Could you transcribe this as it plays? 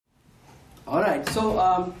All right.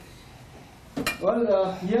 So,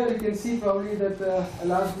 here you can see probably that a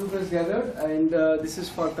large group has gathered, and this is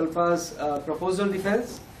for Kalpa's proposal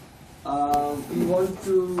defense. We want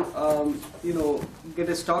to, get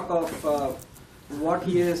a stock of what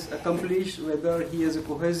he has accomplished, whether he has a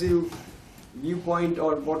cohesive viewpoint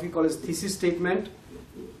or what we call as thesis statement,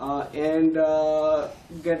 and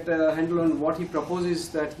get a handle on what he proposes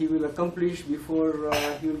that he will accomplish before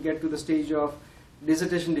he will get to the stage of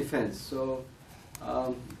dissertation defense. So,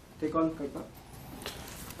 take on, Kalpa.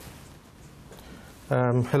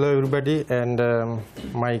 Hello everybody, and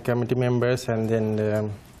my committee members and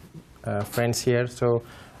then friends here. So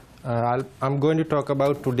I'm going to talk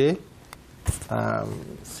about today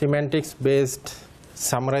semantics based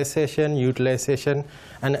summarization, utilization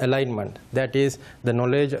and alignment. That is the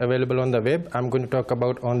knowledge available on the web. I'm going to talk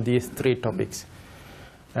about on these three topics.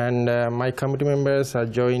 And my committee members are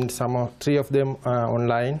joined, three of them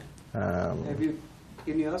online. Can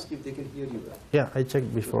you ask if they can hear you? Yeah, I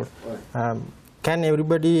checked before. Can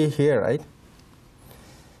everybody hear, right?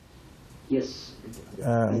 Yes.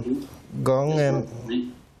 Gong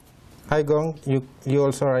and hi Gong, you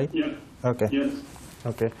also right? Yeah. Okay. Yes.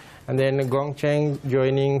 Okay. And then Gong Cheng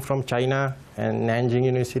joining from China and Nanjing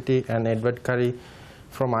University, and Edward Curry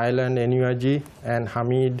from Ireland, NURG, and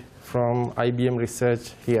Hamid from IBM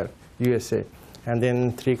Research here, USA. And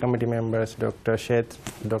then three committee members, Dr. Sheth,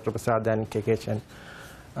 Dr. Prasad, and KK Chen.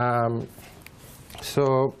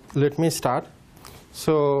 So let me start.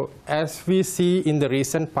 So as we see in the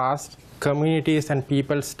recent past, communities and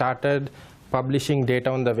people started publishing data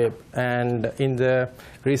on the web. And in the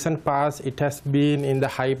recent past, it has been in the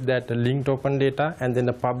hype that linked open data and then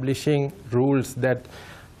the publishing rules that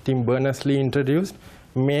Tim Berners-Lee introduced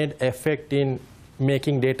made effect in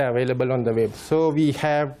making data available on the web. So we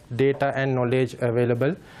have data and knowledge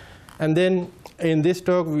available. And then in this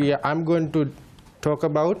talk, I'm going to talk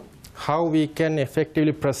about how we can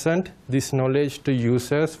effectively present this knowledge to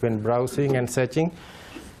users when browsing and searching.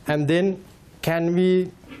 And then can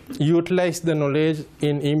we utilize the knowledge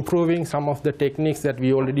in improving some of the techniques that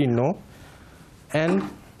we already know. And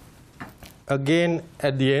again,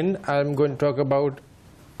 at the end, I'm going to talk about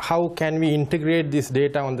how can we integrate this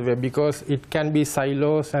data on the web, because it can be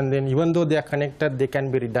silos, and then even though they are connected, they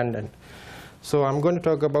can be redundant. So I'm going to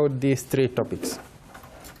talk about these three topics.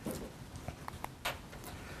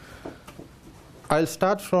 I'll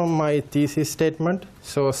start from my thesis statement.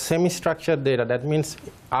 So semi-structured data, that means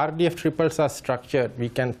RDF triples are structured. We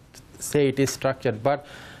can say it is structured, but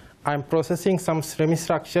I'm processing some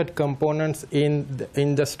semi-structured components in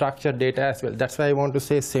the structured data as well. That's why I want to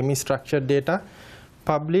say semi-structured data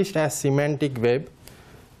published as semantic web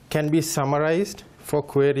can be summarized for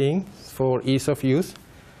querying for ease of use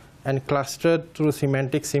and clustered through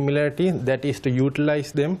semantic similarity, that is to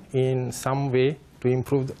utilize them in some way to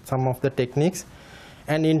improve some of the techniques,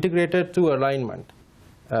 and integrated through alignment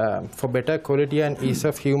for better quality and ease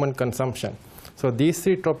of human consumption. So these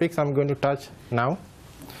three topics I'm going to touch now.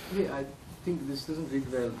 Yeah, I think this doesn't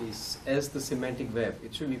read well as the semantic web.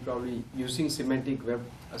 It should be probably using semantic web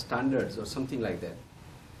standards or something like that.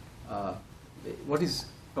 What is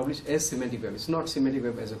published as semantic web? It's not semantic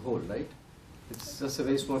web as a whole, right? It's just a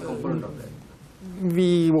very small component of that.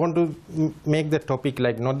 We want to make the topic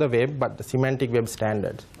like not the web, but the semantic web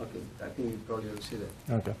standards. Okay, I think we probably will see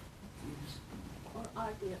that. Okay. Or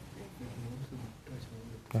RDF.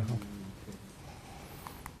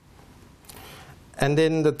 And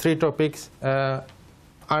then the three topics.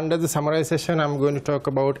 Under the summarization, I'm going to talk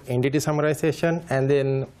about entity summarization, and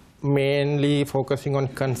then mainly focusing on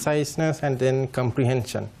conciseness and then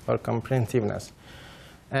comprehension or comprehensiveness.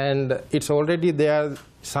 And it's already there,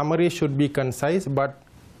 summary should be concise, but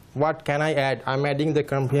what can I add? I'm adding the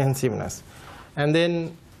comprehensiveness. And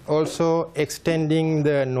then also extending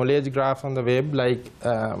the knowledge graphs on the web, like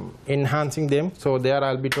enhancing them. So there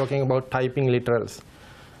I'll be talking about typing literals.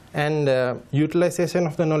 And utilization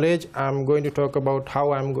of the knowledge, I'm going to talk about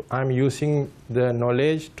how I'm using the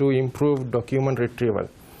knowledge to improve document retrieval.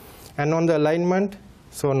 And on the alignment,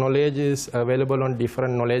 so knowledge is available on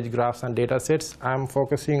different knowledge graphs and data sets. I'm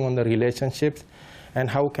focusing on the relationships and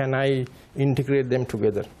how can I integrate them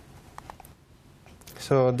together.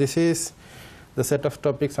 So this is the set of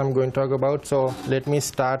topics I'm going to talk about. So let me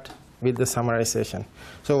start with the summarization.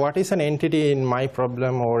 So what is an entity in my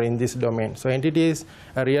problem or in this domain? So entity is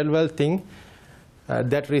a real world thing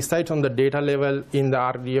that resides on the data level in the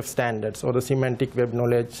RDF standards or the semantic web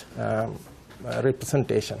knowledge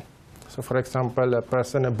representation. So for example, a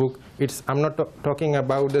person, a book, I'm not talking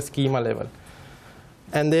about the schema level.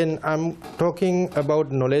 And then I'm talking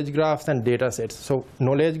about knowledge graphs and data sets. So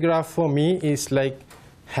knowledge graph for me is like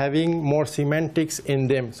having more semantics in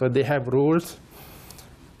them. So they have rules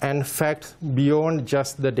and facts beyond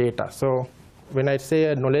just the data. So when I say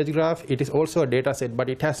a knowledge graph, it is also a data set, but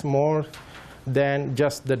it has more than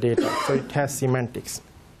just the data. So it has semantics.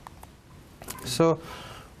 So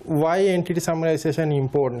why entity summarization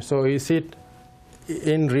important? So is it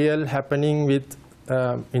in real happening with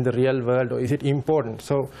in the real world, or is it important?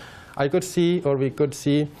 So I could see, or we could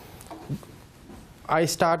see, I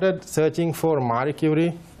started searching for Marie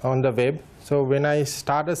Curie on the web. So when I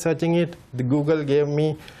started searching it, the Google gave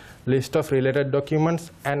me list of related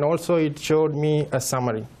documents, and also it showed me a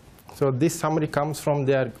summary. So this summary comes from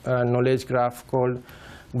their knowledge graph called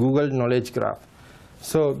Google Knowledge Graph.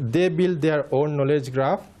 So they built their own knowledge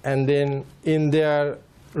graph, and then in their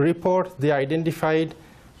report they identified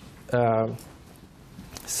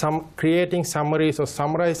creating summaries or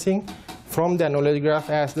summarizing from their knowledge graph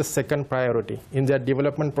as the second priority. In their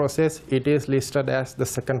development process, it is listed as the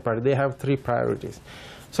second priority. They have 3 priorities.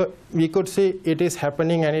 So we could see it is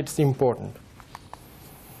happening and it's important.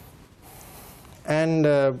 And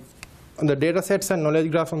the data sets and knowledge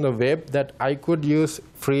graphs on the web that I could use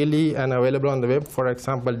freely and available on the web, for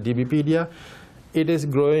example, DBpedia, it is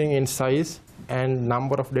growing in size and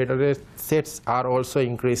number of data sets are also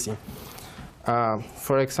increasing.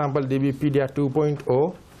 For example, DBpedia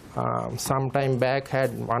 2.0 some time back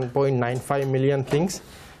had 1.95 million things,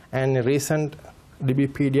 and recent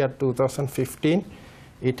DBpedia 2015,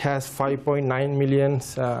 it has 5.9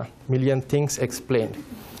 million things explained.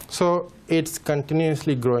 So it's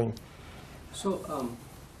continuously growing. So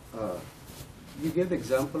you gave the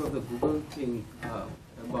example of the Google thing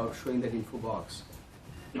about showing that info box.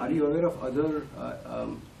 Are you aware of other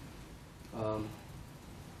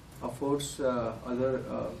efforts, other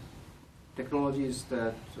technologies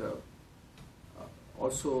that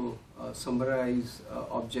also summarize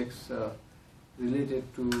objects related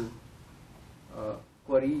to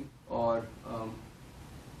query or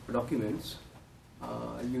documents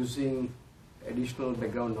using additional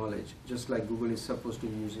background knowledge, just like Google is supposed to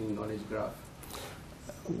be using knowledge graph?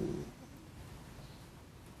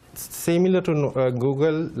 Similar to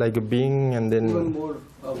Google, like Bing, and then even more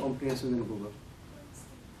comprehensive than Google.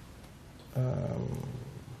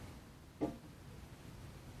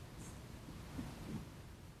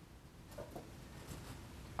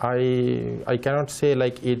 I cannot say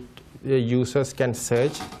like it. Users can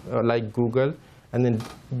search like Google and then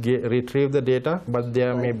retrieve the data, but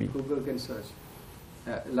there may be. Google can search,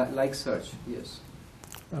 like search, yes.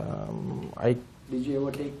 Did you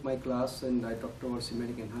ever take my class and I talked about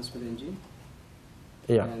semantic enhancement engine?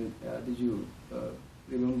 Yeah. And did you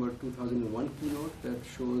remember 2001 keynote that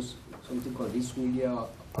shows something called rich media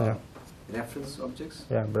reference objects?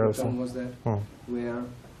 Yeah, browser. What was that? Where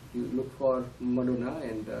you look for Madonna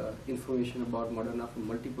and information about Madonna from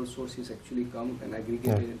multiple sources actually come and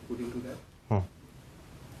aggregated and put into that.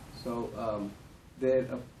 So their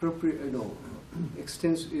appropriate,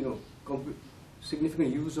 extensive,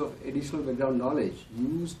 significant use of additional background knowledge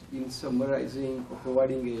used in summarizing or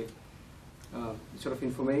providing a sort of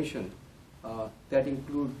information that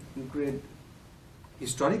include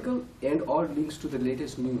historical and or links to the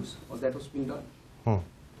latest news. All that was being done.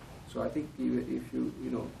 So I think if you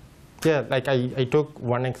yeah, like I took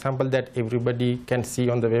one example that everybody can see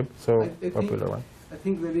on the web, so popular one. I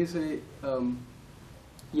think there is a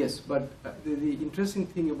yes, but the interesting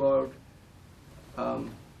thing about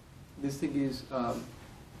this thing is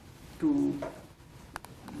to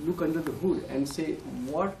look under the hood and say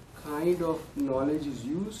what kind of knowledge is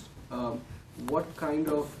used, what kind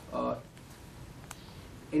of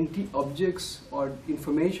objects or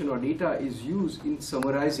information or data is used in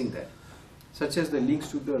summarizing that, such as the links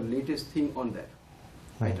to the latest thing on that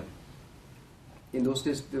item. In those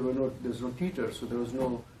days, there was no Twitter, so there was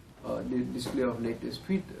no display of latest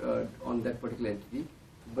tweet on that particular entity,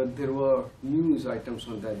 but there were news items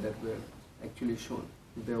on that were actually shown.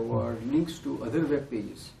 There were links to other web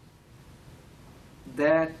pages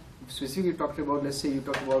that specifically talked about, let's say you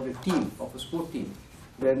talk about a team of a sport team,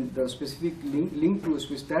 then the specific link to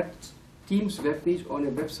that team's web page on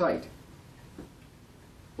a website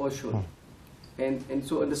was shown. And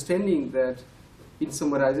so understanding that in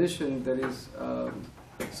summarization there is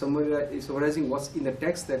summarizing what's in the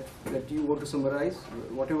text that you want to summarize,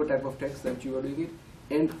 whatever type of text that you are doing it,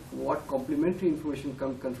 and what complementary information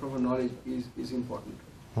comes from a knowledge is important.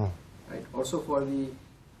 Right? Also for the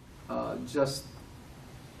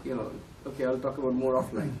okay, I'll talk about more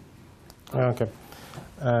offline. Okay.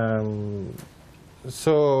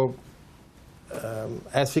 So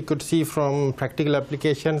as we could see from practical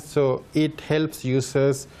applications, so it helps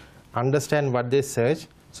users understand what they search,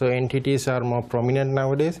 So entities are more prominent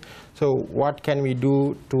nowadays. So what can we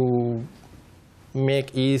do to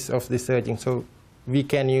make ease of the searching? So we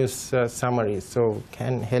can use summaries, so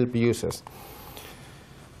can help users.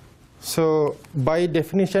 So by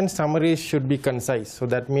definition, summaries should be concise. So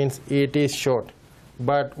that means it is short.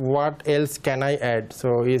 But what else can I add?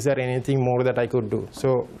 So is there anything more that I could do?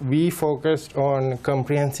 So we focused on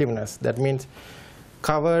comprehensiveness. That means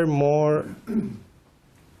cover more,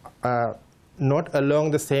 not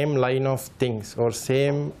along the same line of things or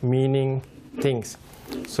same meaning things.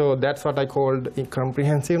 So that's what I called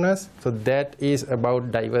comprehensiveness. So that is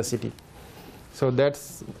about diversity. So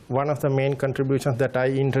that's one of the main contributions that I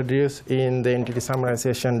introduced in the entity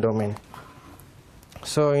summarization domain.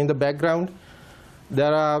 So in the background,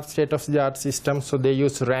 there are state-of-the-art systems. So they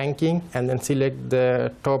use ranking and then select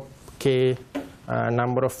the top K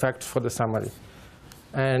number of facts for the summary.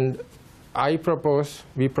 And we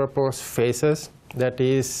propose phases, that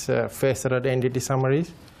is phase-ordered entity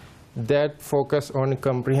summaries, that focus on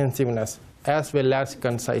comprehensiveness as well as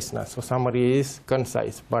conciseness. So summary is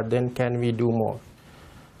concise, but then can we do more?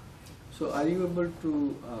 So are you able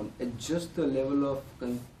to adjust the level of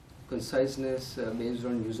conciseness based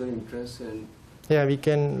on user interest? And yeah, we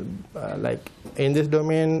can, like in this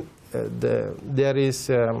domain, there is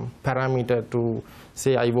parameter to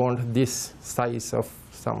say I want this size of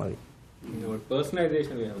summary. No,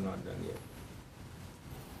 personalization we have not done yet.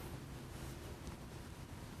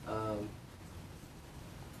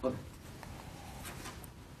 Okay.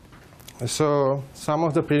 So some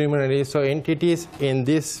of the preliminaries, so entities in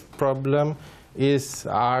this problem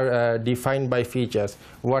are defined by features.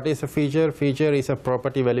 What is a feature? Feature is a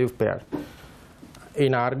property value pair.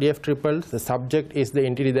 In RDF triple, the subject is the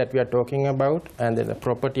entity that we are talking about, and then the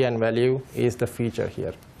property and value is the feature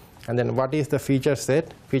here. And then what is the feature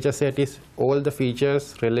set? Feature set is all the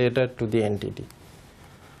features related to the entity.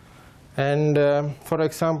 And for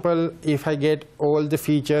example, if I get all the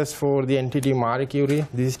features for the entity Marie Curie,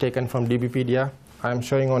 this is taken from DBpedia. I'm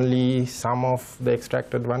showing only some of the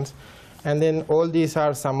extracted ones. And then all these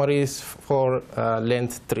are summaries for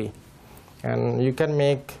length 3. And you can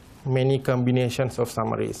make many combinations of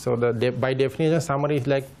summaries. So by definition, summary is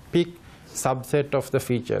like pick subset of the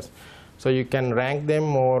features. So you can rank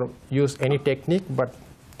them or use any technique, but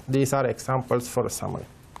these are examples for a summary.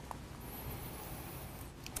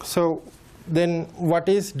 So then what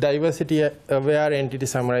is diversity-aware entity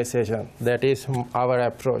summarization? That is our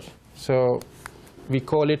approach. So we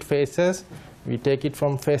call it phases. We take it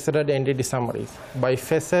from faceted entity summaries. By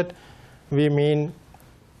facet, we mean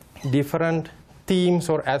different themes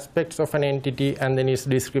or aspects of an entity and then its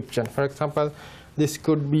description. For example, this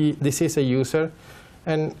is a user,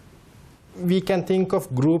 and we can think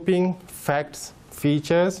of grouping facts,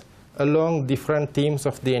 features along different themes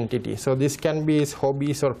of the entity. So this can be his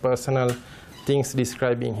hobbies or personal things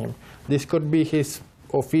describing him. This could be his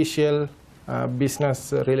official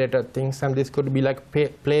business related things, and this could be like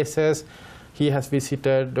places he has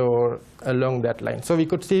visited or along that line. So we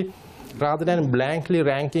could see, rather than blankly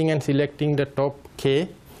ranking and selecting the top K,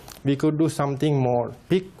 we could do something more.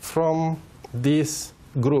 Pick from these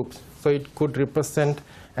groups. So it could represent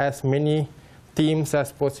as many themes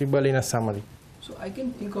as possible in a summary. So I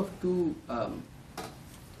can think of two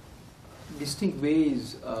distinct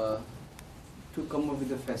ways to come up with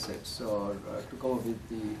the facets or to come up with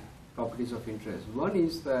the properties of interest. One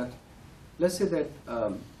is that, let's say that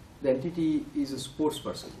the entity is a sports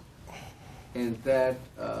person, and that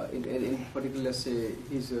in particular, let's say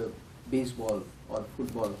he's a baseball or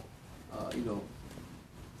football,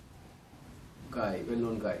 guy,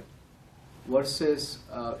 well-known guy, versus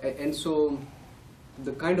and so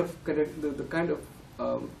the kind of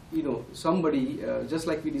somebody, just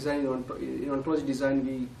like we design in ontology design,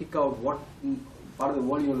 we pick out what part of the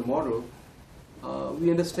volume of the model.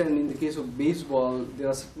 We understand in the case of baseball, there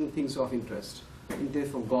are certain things of interest. In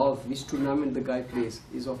case of golf, which tournament the guy plays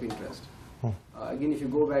is of interest. Again, if you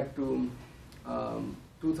go back to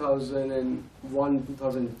 2001,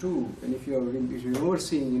 2002, and if you remember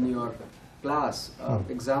seeing in your class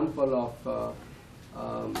example of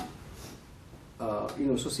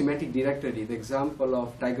so semantic directory, the example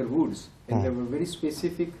of Tiger Woods, and there were very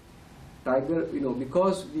specific Tiger,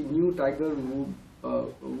 because we knew Tiger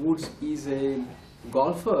Woods is a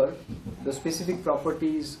golfer, the specific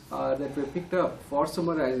properties that were picked up for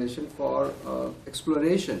summarization, for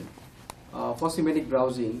exploration, for semantic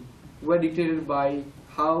browsing, were dictated by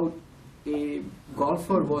how a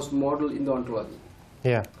golfer was modeled in the ontology.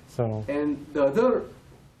 Yeah. So. And the other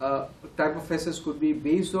type of facets could be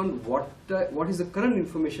based on what is the current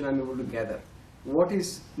information I'm able to gather, what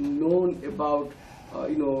is known about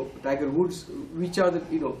Tiger Woods, which are the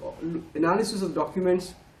analysis of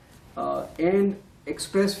documents and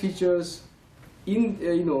express features in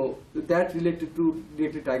that related to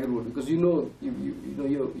Tiger Woods, because you know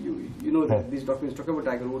that these documents talk about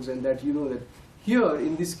Tiger Woods, and that that here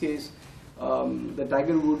in this case the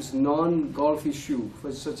Tiger Woods non-golf issue,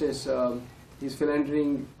 such as his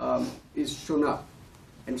philandering, is shown up,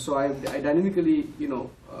 and so I dynamically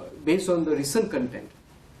based on the recent content,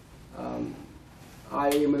 I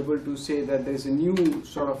am able to say that there is a new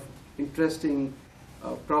sort of interesting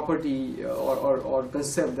property or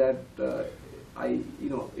concept that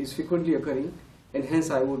is frequently occurring, and hence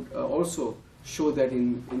I would also show that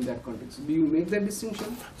in that context. Do you make that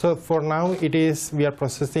distinction? So for now, we are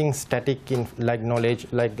processing static knowledge,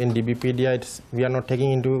 like in DBpedia. We are not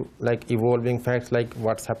taking into evolving facts like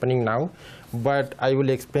what's happening now. But I will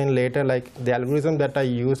explain later, the algorithm that I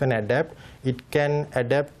use and adapt, it can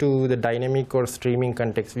adapt to the dynamic or streaming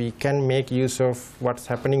context. We can make use of what's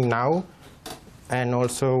happening now, and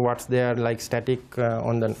also what's there static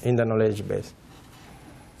in the knowledge base.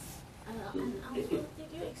 And also, did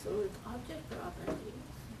you exclude object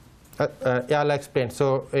properties? Yeah, I'll explain.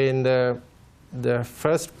 So in the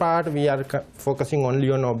first part, we are focusing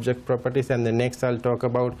only on object properties, and the next I'll talk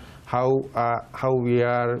about how we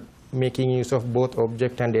are making use of both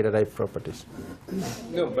object and data type properties.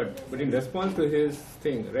 No, but in response to his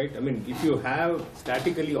thing, right? I mean, if you have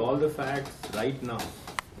statically all the facts right now,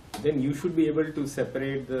 then you should be able to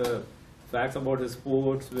separate the facts about the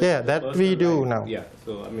sports. With that we do now. Yeah,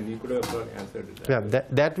 so I mean, you could have answered that. Yeah,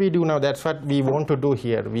 that we do now. That's what we want to do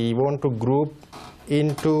here. We want to group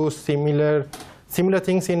into similar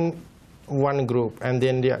things in one group, and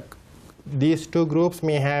then these two groups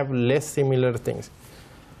may have less similar things.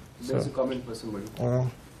 There's a comment for somebody.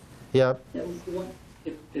 Yeah.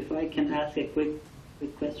 If I can ask a quick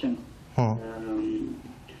question. There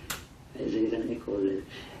is an echo there.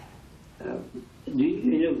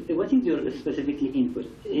 What is your specifically input?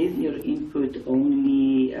 Is your input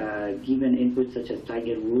only given input such as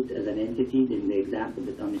Tiger Woods as an entity in the example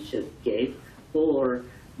that Amish just gave, or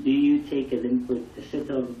do you take as input a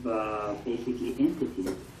set of basically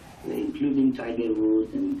entities, including Tiger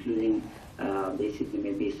Woods and including basically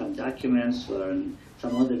maybe some documents or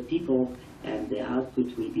some other people, and the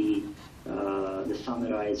output will be the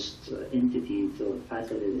summarized entities or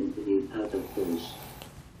faceted entities out of those?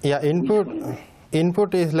 Yeah,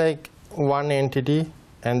 input is like one entity,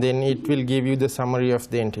 and then it will give you the summary of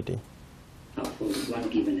the entity. For one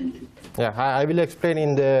given entity. Yeah, I will explain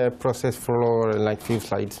in the process flow few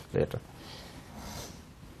slides later.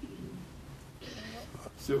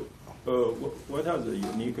 So, what are the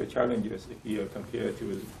unique challenges here compared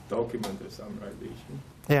to document summarization?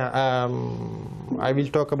 Yeah, I will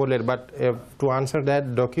talk about later, but to answer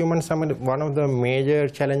that, document summary, one of the major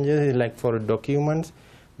challenges is for documents,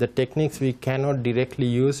 the techniques we cannot directly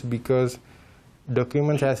use, because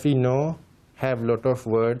documents, as we know, have a lot of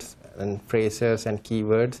words and phrases and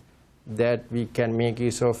keywords that we can make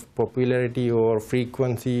use of popularity or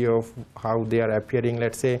frequency of how they are appearing.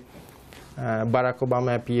 Let's say Barack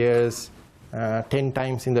Obama appears 10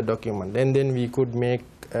 times in the document, and then we could make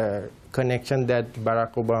a connection that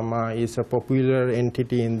Barack Obama is a popular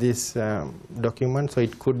entity in this document, so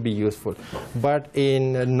it could be useful. But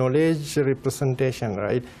in knowledge representation,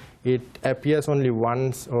 right, it appears only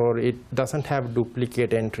once, or it doesn't have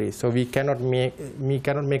duplicate entries, so we cannot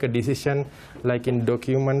make a decision like in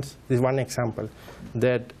documents. This is one example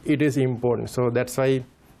that it is important. So that's why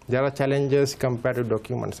there are challenges compared to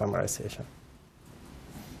document summarization.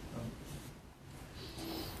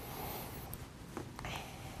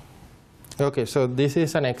 Okay, so this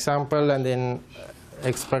is an example and then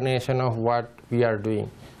explanation of what we are doing.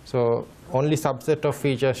 So only subset of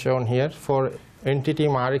features shown here. For entity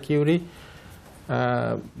Marie Curie,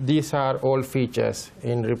 these are all features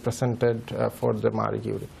represented for the Marie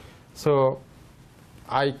Curie. So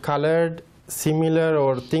I colored similar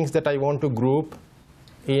or things that I want to group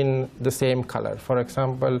in the same color. For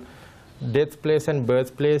example, death place and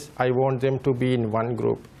birthplace, I want them to be in one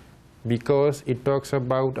group, because it talks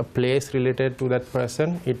about a place related to that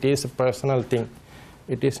person. It is a personal thing.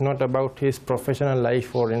 It is not about his professional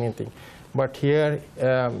life or anything. But here,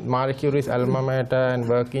 Marie Curie's alma mater and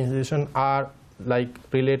work institution are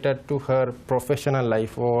related to her professional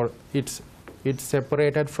life, or it's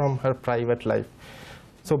separated from her private life.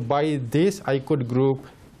 So by this, I could group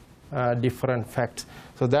different facts.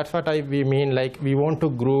 So that's what we mean, we want to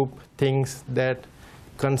group things that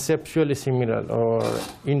conceptually similar or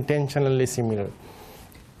intentionally similar.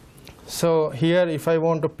 So here, if I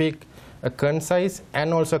want to pick a concise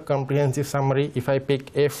and also comprehensive summary if I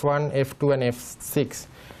pick F1, F2, and F6.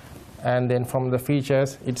 And then from the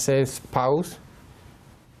features, it says spouse,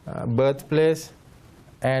 birthplace,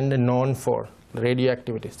 and known for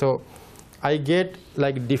radioactivity. So I get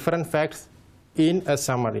like different facts in a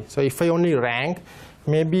summary. So if I only rank,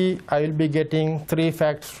 maybe I will be getting 3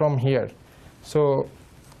 facts from here. So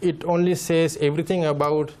it only says everything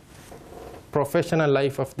about professional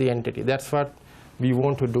life of the entity. That's what we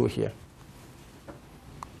want to do here.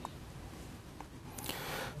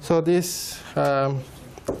 So this,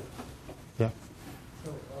 yeah.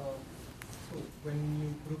 So when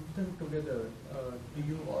you group them together, do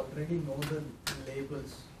you already know the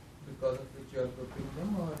labels because of which you are grouping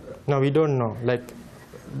them, or? No, we don't know. Like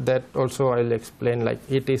that also I'll explain. Like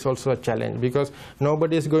it is also a challenge because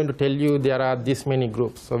nobody is going to tell you there are this many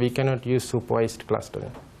groups. So we cannot use supervised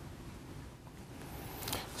clustering.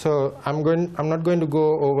 So I'm not going to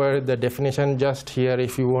go over the definition just here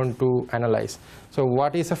if you want to analyze. So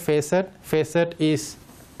what is a facet? Facet is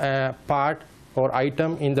a part or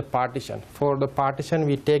item in the partition. For the partition,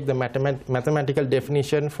 we take the mathematical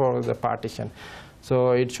definition for the partition.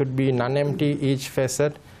 So it should be non-empty each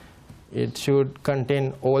facet. It should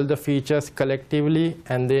contain all the features collectively,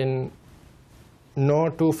 and then no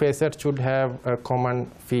 2 facets should have a common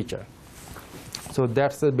feature. So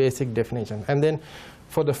that's the basic definition. And then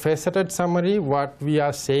for the faceted summary, what we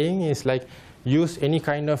are saying is like use any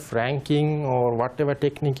kind of ranking or whatever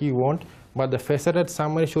technique you want, but the faceted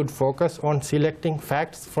summary should focus on selecting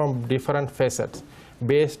facts from different facets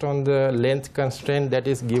based on the length constraint that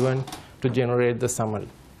is given to generate the summary.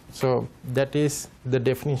 So that is the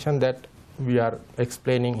definition that we are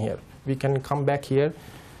explaining here. We can come back here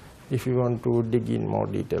if you want to dig in more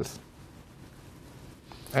details.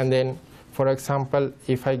 And then, for example,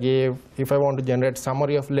 if I want to generate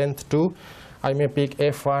summary of length 2, I may pick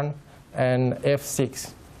F1 and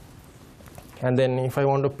F6. And then if I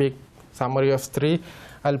want to pick summary of 3,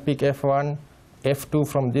 I'll pick F1, F2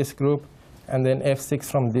 from this group, and then F6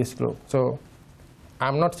 from this group. So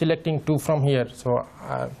I'm not selecting 2 from here. So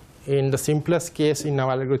in the simplest case in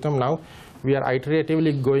our algorithm now, we are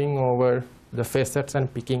iteratively going over the facets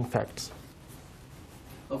and picking facts.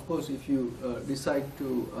 Of course, if you decide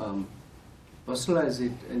to personalize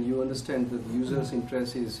it and you understand that the user's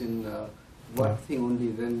interest is in one thing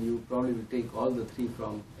only, then you probably will take all the 3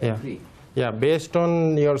 from every. Yeah, based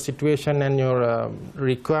on your situation and your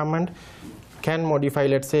requirement, can modify.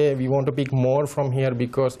 Let's say we want to pick more from here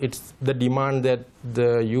because it's the demand that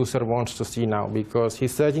the user wants to see now, because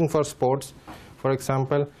he's searching for sports, for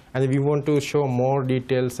example, and we want to show more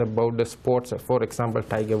details about the sports, for example,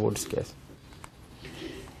 Tiger Woods case.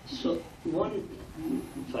 So one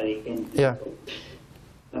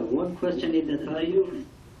question is that are you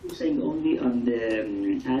focusing only on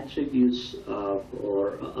the attributes of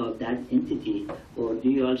that entity, or do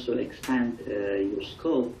you also expand your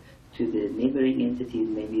scope to the neighboring entities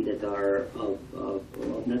maybe that are of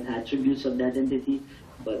not attributes of that entity,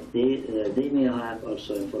 but they may have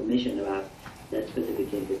also information about that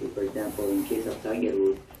specific entity? For example, in case of Tiger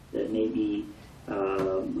Woods, there may be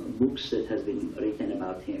books that has been written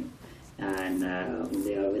about him, and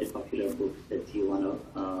they are very popular books that you want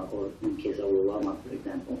to, or in case of Obama, for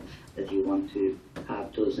example, that you want to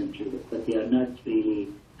have those included, but they are not really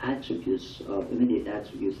attributes of immediate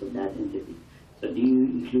attributes of that entity. So do you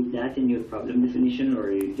include that in your problem definition,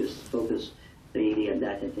 or you just focus really on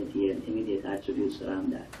that entity and immediate attributes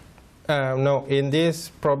around that? No, in this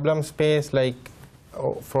problem space, like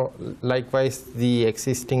for likewise the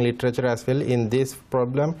existing literature as well, in this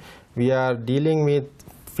problem we are dealing with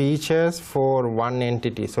features for one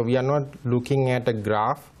entity. So we are not looking at a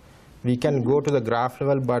graph. We can go to the graph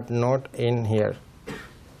level, but not in here.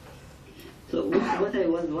 So what I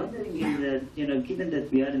was wondering is that, given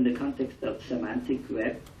that we are in the context of semantic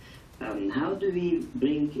web, how do we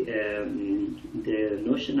bring the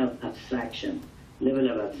notion of abstraction, level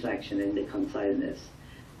of abstraction in the conciseness?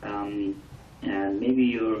 And maybe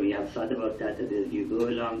you have thought about that as you go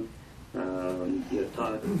along your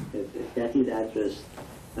talk. If that is addressed,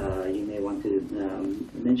 you may want to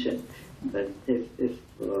mention. But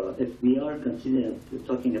if we are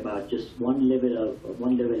talking about just one level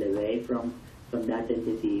away from that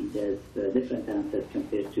entity, there's a different answer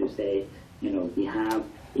compared to, say, we have,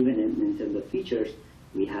 even in terms of features,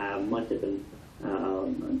 we have multiple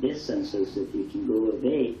distances that you can go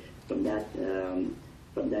away from that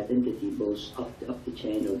entity, both up the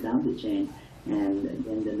chain or down the chain, and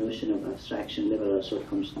then the notion of abstraction level also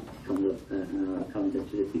comes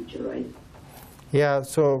into the picture, right? Yeah,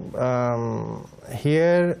 so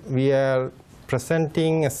here we are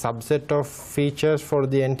presenting a subset of features for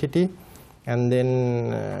the entity, And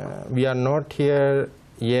then we are not here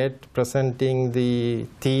yet presenting the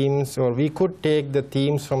themes, or we could take the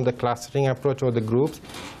themes from the clustering approach or the groups,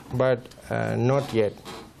 but not yet.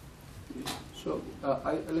 So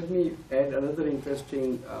let me add another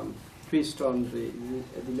interesting twist on the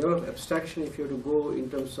level of abstraction. If you have to go in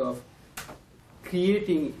terms of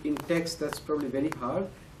creating in text, that's probably very hard,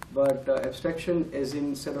 but abstraction as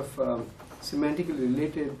in sort of semantically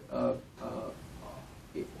related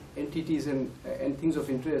entities and things of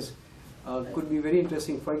interest could be very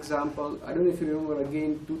interesting. For example, I don't know if you remember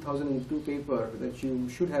again 2002 paper that you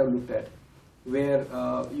should have looked at, where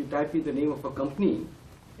you type in the name of a company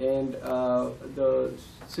and the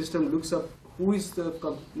system looks up who is the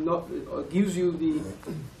gives you the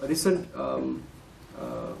recent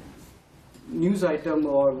news item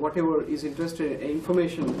or whatever is interested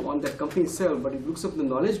information on that company itself, but it looks up the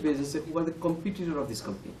knowledge base and says who are the competitor of this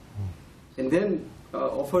company, and then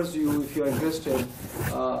offers you, if you are interested,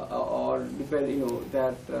 or depend,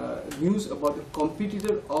 that news about the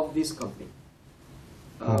competitor of this company.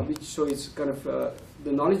 Which, so it's kind of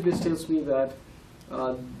the knowledge base tells me that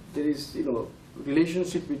there is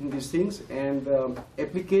relationship between these things, and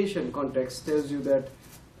application context tells you that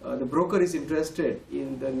the broker is interested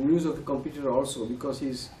in the news of the competitor also, because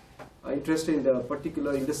he's interested in the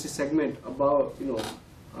particular industry segment about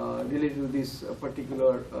related to this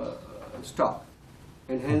particular stock,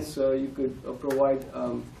 and hence you could provide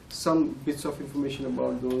some bits of information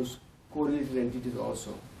about those correlated entities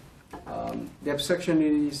also. The abstraction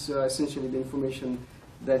is essentially the information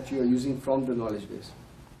that you are using from the knowledge base.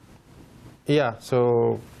 Yeah,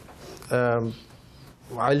 so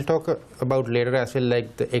I'll talk about later as well,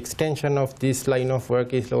 like the extension of this line of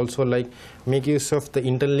work is also like make use of the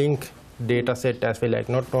interlink data set as well, like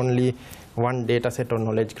not only one data set or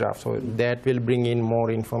knowledge graph. So that will bring in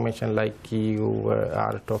more information like you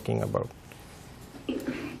are talking about.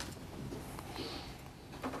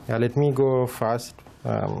 Yeah, let me go fast.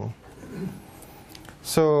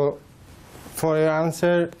 So for your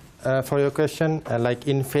answer, for your question, like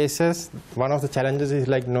in phases, one of the challenges is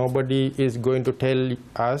like nobody is going to tell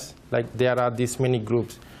us like there are this many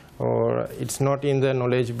groups, or it's not in the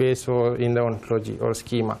knowledge base or in the ontology or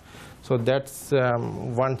schema. So that's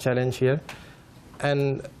one challenge here.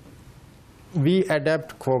 And we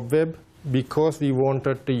adapt CodeWeb because we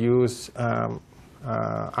wanted to use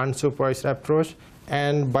unsupervised approach.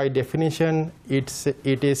 And by definition, it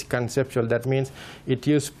is conceptual. That means it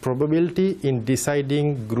uses probability in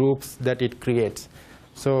deciding groups that it creates.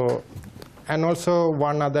 So, and also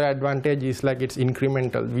one other advantage is like it's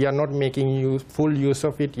incremental. We are not making full use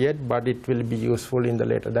of it yet, but it will be useful in the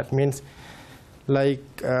later. That means like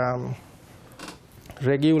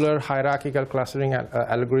regular hierarchical clustering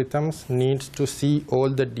algorithms needs to see all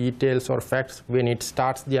the details or facts when it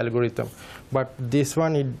starts the algorithm. But this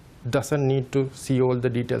one, it doesn't need to see all the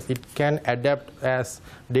details. It can adapt as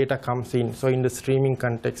data comes in. So in the streaming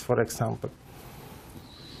context, for example.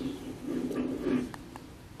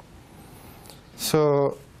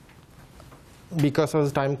 So because of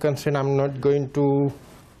the time constraint, I'm not going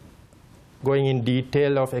in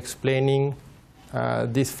detail of explaining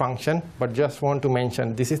this function, but just want to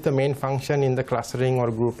mention this is the main function in the clustering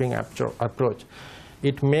or grouping approach.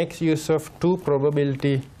 It makes use of two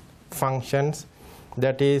probability functions.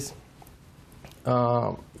 That is,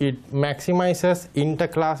 it maximizes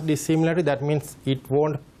interclass dissimilarity. That means it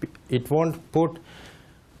won't put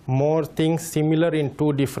more things similar in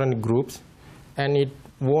two different groups, and it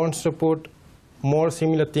wants to put more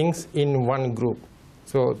similar things in one group.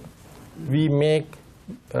 So we make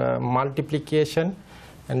multiplication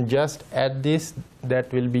and just add this.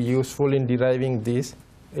 That will be useful in deriving this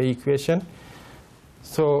equation.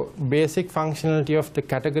 So basic functionality of the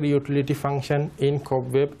category utility function in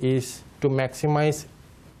CodeWeb is to maximize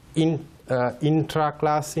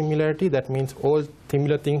intra-class similarity. That means all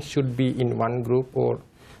similar things should be in one group or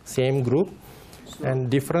same group, and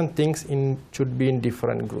different things should be in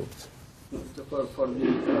different groups. For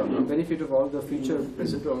the benefit of all the future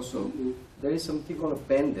present also, there is something called a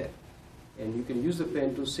pen there. And you can use the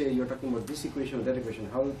pen to say you're talking about this equation or that equation.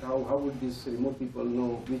 How would these remote people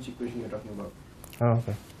know which equation you're talking about?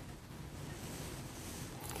 Okay.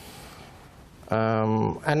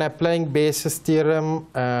 And applying Bayes' theorem,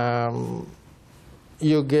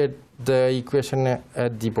 you get the equation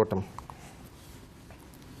at the bottom.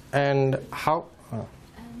 And how?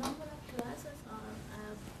 Number of classes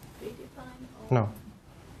are predefined? No.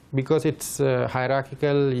 Because it's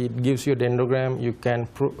hierarchical, it gives you a dendrogram. You can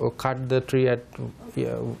cut the tree at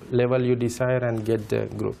level you desire and get the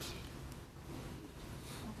groups.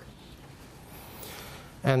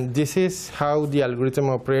 And this is how the algorithm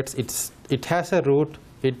operates. It has a root.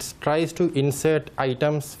 It tries to insert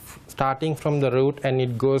items starting from the root, and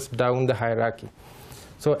it goes down the hierarchy.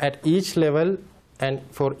 So at each level and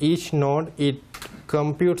for each node, it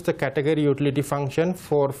computes the category utility function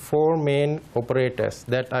for 4 main operators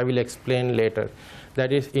that I will explain later.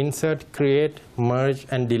 That is insert, create, merge,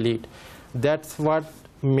 and delete. That's what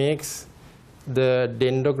makes the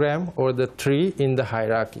dendrogram or the tree in the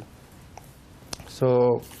hierarchy.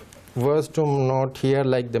 So words to note here,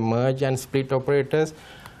 like the merge and split operators,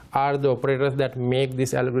 are the operators that make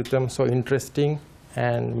this algorithm so interesting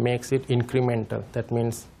and makes it incremental. That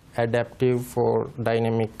means adaptive for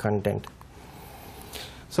dynamic content.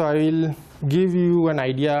 So I will give you an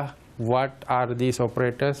idea what are these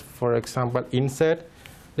operators. For example, insert.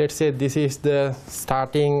 Let's say this is the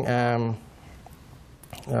starting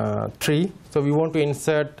tree. So we want to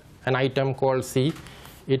insert an item called C.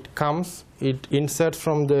 It comes, it inserts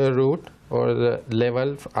from the root or the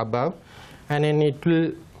level above, and then it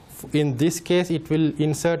will, in this case, it will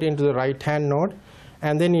insert into the right-hand node,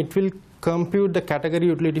 and then it will compute the category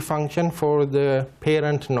utility function for the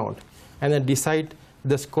parent node, and then decide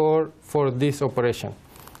the score for this operation.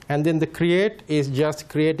 And then the create is just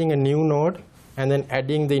creating a new node and then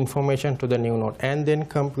adding the information to the new node, and then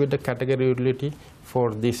compute the category utility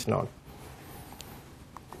for this node.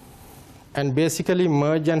 And basically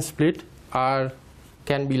merge and split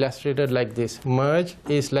can be illustrated like this. Merge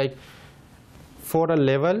is like for a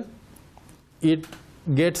level, it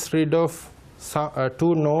gets rid of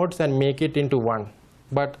 2 nodes and make it into 1.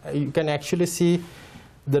 But you can actually see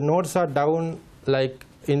the nodes are down like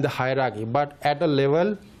in the hierarchy, but at a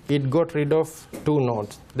level it got rid of 2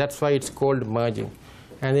 nodes. That's why it's called merging.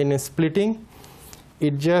 And then in splitting,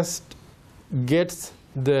 it just gets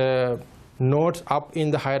the nodes up in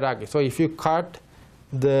the hierarchy. So if you cut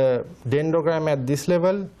the dendrogram at this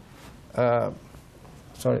level,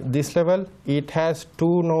 it has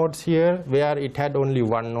 2 nodes here where it had only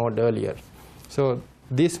 1 node earlier. So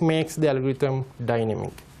this makes the algorithm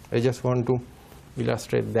dynamic. I just want to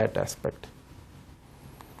illustrate that aspect.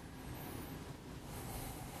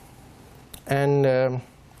 And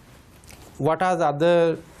what are the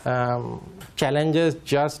other challenges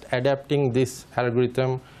just adapting this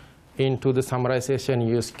algorithm into the summarization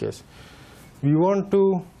use case? We want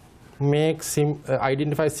to make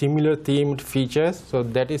identify similar themed features, so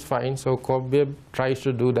that is fine. So Cobweb tries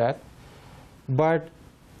to do that. But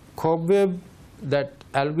Cobweb, that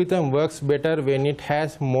algorithm works better when it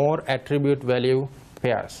has more attribute value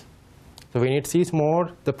pairs. So when it sees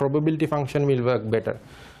more, the probability function will work better.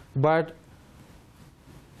 But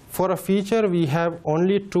for a feature, we have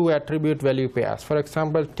only 2 attribute value pairs. For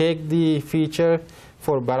example, take the feature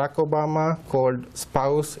for Barack Obama called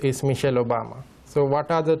spouse is Michelle Obama. So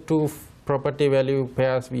what are the 2 property value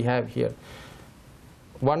pairs we have here?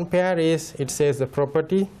 One pair is, it says the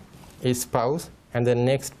property is spouse, and the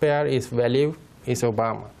next pair is value is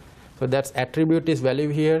Obama. So that's attribute is value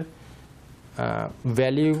here.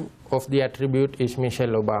 Value of the attribute is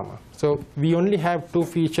Michelle Obama. So we only have 2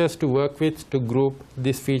 features to work with to group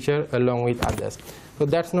this feature along with others. So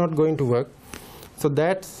that's not going to work. So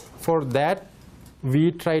that's, for that,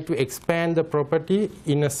 we try to expand the property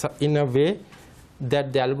in a way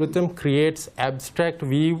that the algorithm creates abstract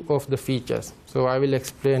view of the features. So I will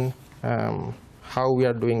explain how we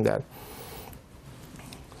are doing that.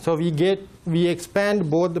 So we expand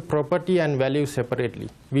both the property and value separately.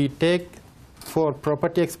 We take, for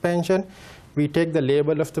property expansion, we take the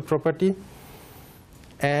label of the property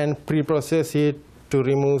and pre-process it to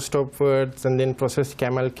remove stop words, and then process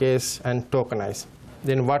camel case and tokenize.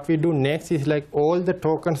 Then what we do next is, like all the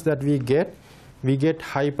tokens that we get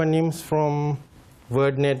hypernyms from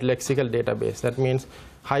WordNet lexical database. That means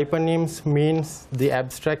hypernyms means the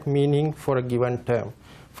abstract meaning for a given term.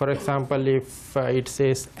 For example, if it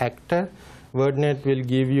says actor, WordNet will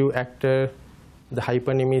give you actor, the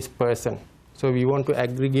hypernym is person. So we want to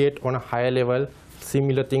aggregate on a higher level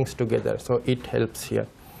similar things together. So it helps here.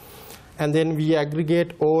 And then we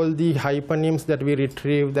aggregate all the hypernyms that we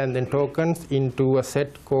retrieved and then tokens into a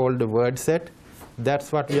set called the word set.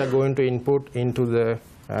 That's what we are going to input into the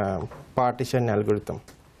partition algorithm.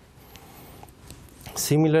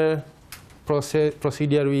 Similar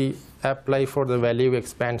procedure we apply for the value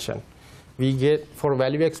expansion. For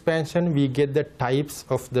value expansion, we get the types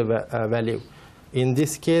of the value. In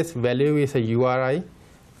this case, value is a URI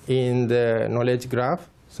in the knowledge graph.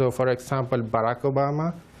 So for example, Barack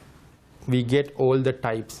Obama, we get all the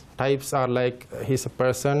types. Types are like he's a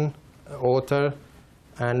person, author,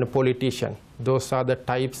 and a politician. Those are the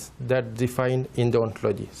types that defined in the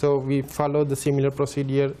ontology. So we follow the similar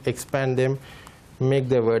procedure, expand them, make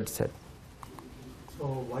the word set. So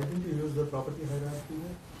why didn't you use the property hierarchy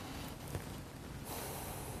there?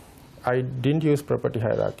 I didn't use property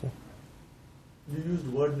hierarchy. You used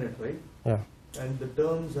WordNet, right? Yeah. And the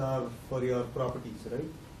terms are for your properties,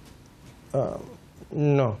 right?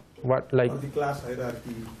 No. What, like? Or the class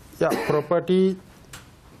hierarchy. Yeah, property.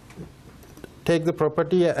 Take the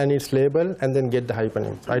property and its label, and then get the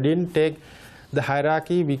hypernames. I didn't take the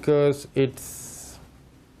hierarchy because it's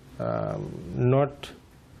not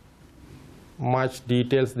much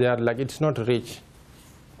details there. Like, it's not rich.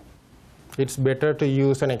 It's better to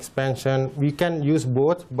use an expansion. We can use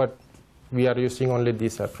both, but we are using only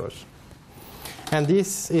this approach. And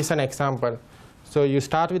this is an example. So you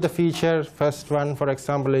start with the feature. First one, for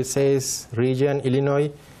example, it says region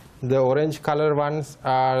Illinois. The orange color ones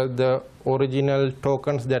are the original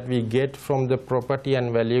tokens that we get from the property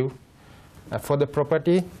and value. For the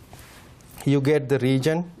property, you get the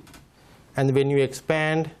region, and when you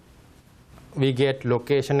expand, we get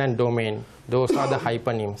location and domain. Those are the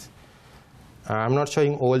hypernyms. I'm not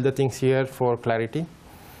showing all the things here for clarity.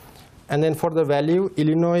 And then for the value,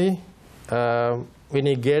 Illinois, when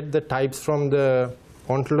you get the types from the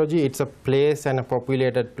ontology, it's a place and a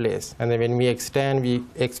populated place. And then when we expand,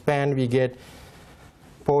 we get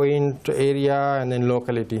point, area, and then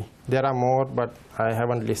locality. There are more, but I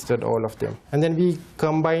haven't listed all of them. And then we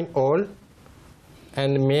combine all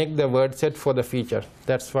and make the word set for the feature.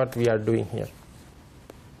 That's what we are doing here.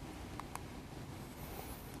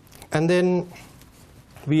 And then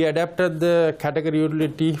we adapted the category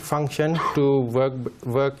utility function to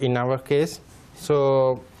work in our case.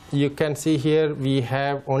 So you can see here we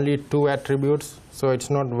have only 2 attributes, so it's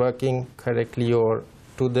not working correctly or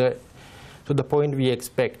to the point we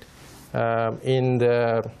expect. In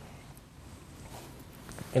the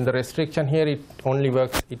restriction here, it only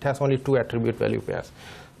works. It has only 2 attribute value pairs.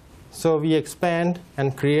 So we expand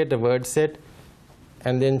and create a word set,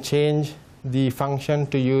 and then change the function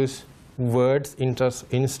to use words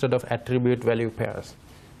instead of attribute value pairs.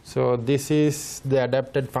 So this is the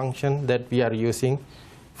adapted function that we are using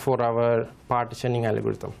for our partitioning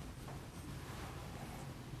algorithm.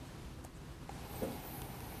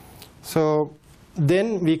 So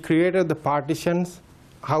then we created the partitions.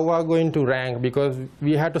 How are we going to rank? Because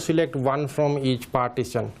we had to select one from each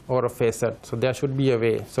partition or a facet. So there should be a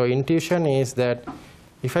way. So intuition is that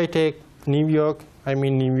if I take New York, I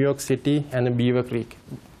mean New York City and Beaver Creek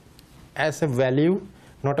as a value,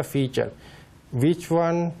 not a feature, which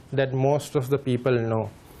one that most of the people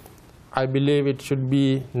know? I believe it should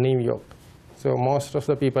be New York. So most of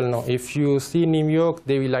the people know. If you see New York,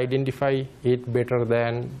 they will identify it better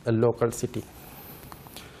than a local city.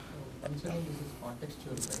 I'm saying this is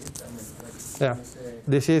contextual, right? I mean, like, yeah.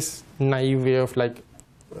 This is naive way of like,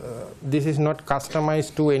 this is not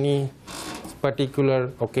customized to any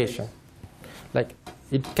particular occasion. Like,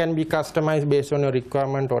 it can be customized based on your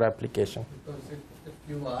requirement or application. Because if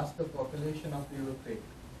you ask the population of Beaver Creek,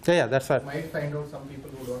 yeah, that's right. You might find out some people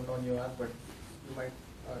who don't know New York, but you might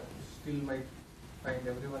still might find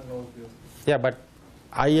everyone knows Beaver Creek. Yeah, but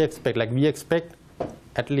I expect, like we expect,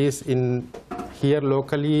 at least in here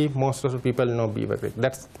locally, most of the people know Beaver Creek.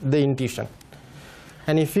 That's the intuition.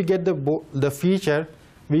 And if we get the feature,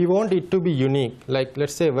 we want it to be unique. Like,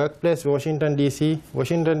 let's say workplace, Washington, D.C.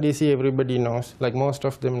 Washington, D.C. everybody knows, like most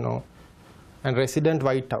of them know. And resident,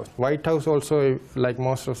 White House. White House also, like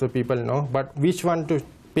most of the people know. But which one to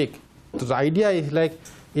pick? So the idea is like,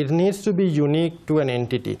 it needs to be unique to an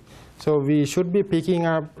entity. So we should be picking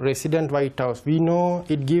up resident White House. We know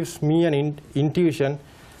it gives me an intuition.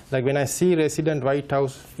 Like when I see resident White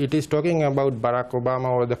House, it is talking about Barack Obama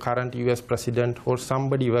or the current US president or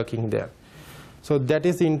somebody working there. So that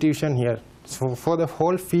is the intuition here. So for the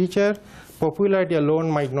whole feature, popularity alone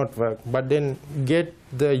might not work, but then get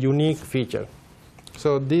the unique feature.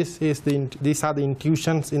 So these are the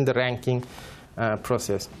intuitions in the ranking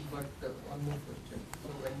process. But one more question. So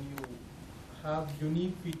when you have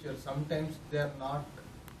unique features, sometimes they are not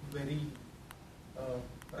very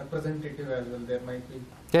representative as well. There might be.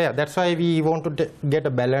 Yeah, that's why we want to get a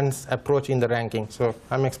balanced approach in the ranking. So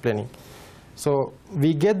I'm explaining. So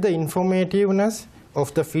we get the informativeness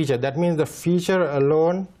of the feature. That means the feature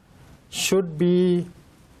alone should be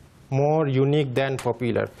more unique than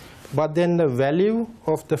popular. But then the value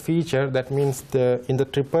of the feature, that means in the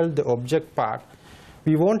triple, the object part,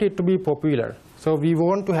 we want it to be popular. So we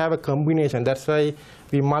want to have a combination. That's why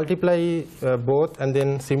we multiply both, and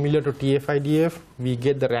then similar to TF-IDF, we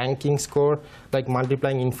get the ranking score, like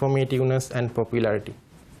multiplying informativeness and popularity.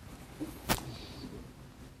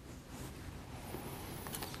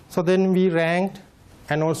 So then we ranked,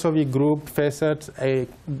 And also we grouped facets,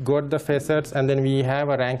 got the facets, and then we have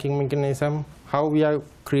a ranking mechanism, how we are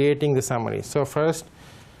creating the summary. So first,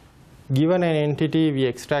 given an entity, we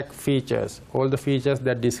extract features, all the features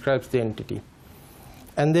that describes the entity.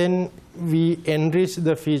 And then we enrich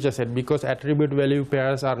the feature set because attribute value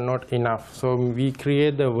pairs are not enough. So we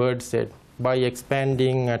create the word set by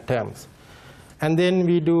expanding terms. And then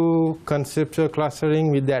we do conceptual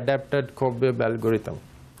clustering with the adapted cobweb algorithm.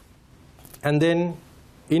 And then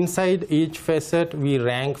inside each facet, we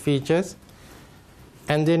rank features.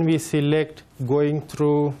 And then we select going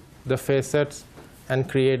through the facets and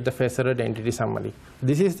create the faceted entity summary.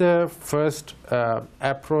 This is the first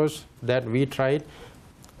approach that we tried.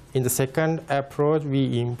 In the second approach,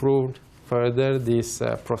 we improved further this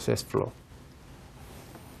process flow.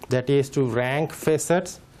 That is to rank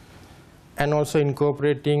facets and also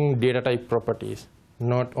incorporating data type properties,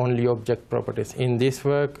 not only object properties. In this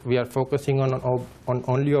work, we are focusing on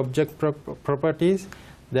only object properties.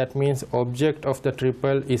 That means object of the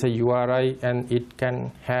triple is a URI, and it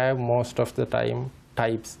can have most of the time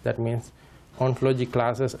types. That means ontology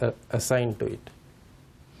classes assigned to it.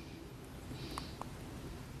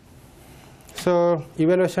 So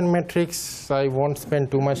evaluation metrics, I won't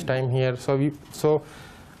spend too much time here. So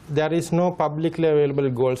there is no publicly available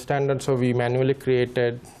gold standard, so we manually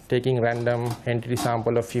created, taking random entity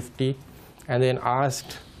sample of 50, and then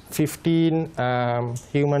asked 15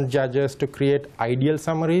 human judges to create ideal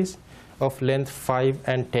summaries of length 5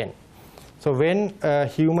 and 10. So when a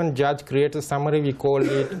human judge creates a summary, we call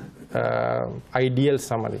it ideal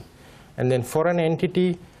summary. And then for an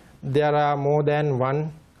entity, there are more than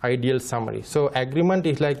one ideal summary. So agreement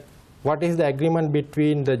is like, what is the agreement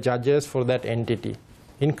between the judges for that entity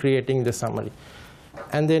in creating the summary?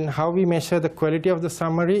 And then how we measure the quality of the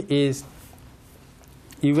summary is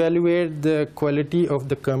evaluate the quality of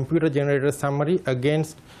the computer generated summary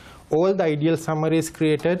against all the ideal summaries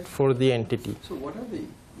created for the entity. So what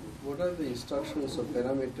are the instructions or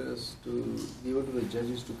parameters to given to the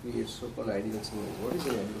judges to create so-called ideal summary? What is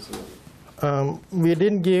an ideal summary? We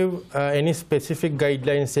didn't give any specific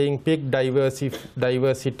guidelines saying pick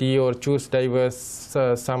diversity or choose diverse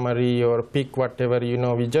summary or pick whatever,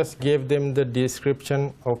 we just gave them the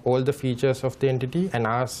description of all the features of the entity and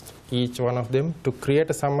asked each one of them to create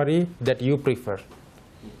a summary that you prefer.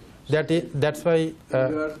 That's why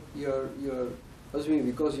you're assuming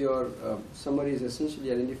because your summary is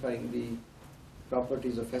essentially identifying the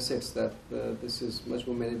properties of assets that this is much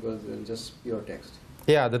more manageable than just pure text.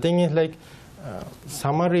 Yeah, the thing is like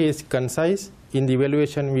summary is concise. In the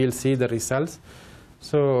evaluation, we'll see the results.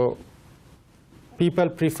 So people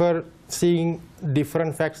prefer seeing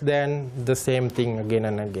different facts than the same thing again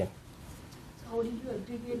and again. So how did you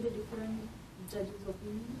aggregate the different judges'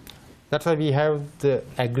 opinions? That's why we have the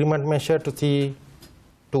agreement measure to see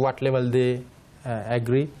to what level they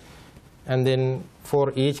agree. And then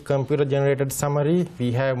for each computer-generated summary,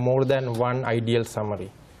 we have more than one ideal summary.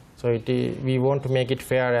 So we want to make it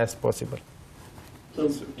fair as possible. So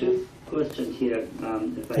two questions here,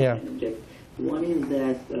 if I can object. One is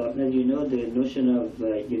that, as you know, the notion of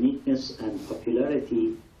uniqueness and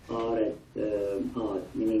popularity are at odds,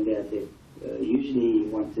 meaning that if usually you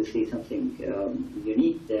want to see something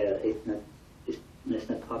unique there, it's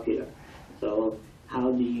not popular. So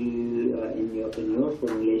how do you, in your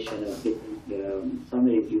formulation of different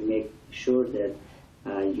summaries, you make sure that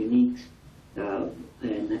unique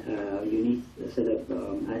unique set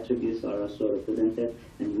of attributes are also represented,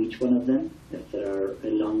 and which one of them, if there are a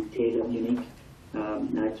long tail of unique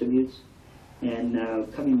attributes. And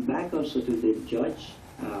coming back also to the judge,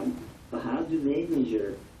 how do they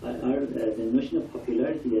measure, the notion of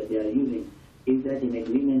popularity that they are using, is that in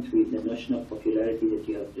agreement with the notion of popularity that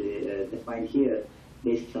you have defined here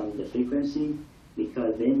based on the frequency?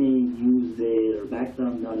 Because they may use their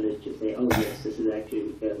background knowledge to say, oh yes, this is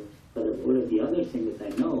actually because of all of the other things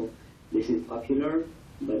that I know, this is popular,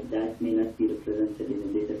 but that may not be represented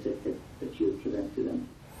in the data set that you present to them.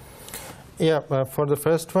 Yeah, for the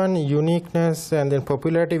first one, uniqueness and then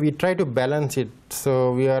popularity, we try to balance it.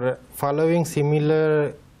 So we are following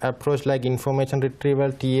similar approach like information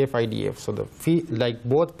retrieval, TF, IDF. So the like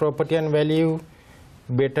both property and value,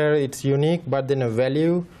 better it's unique, but then a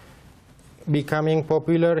value becoming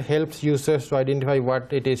popular helps users to identify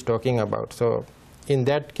what it is talking about. So in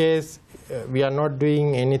that case, we are not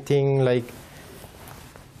doing anything like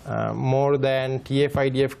more than TF,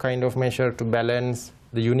 IDF kind of measure to balance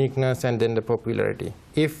the uniqueness and then the popularity.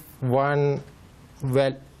 If one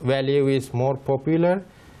value is more popular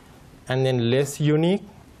and then less unique,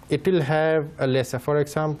 it will have a lesser. For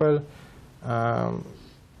example,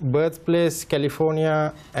 birthplace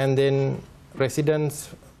California and then residence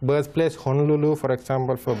birthplace Honolulu, for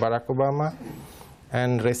example, for Barack Obama,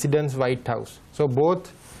 and residence White House. So both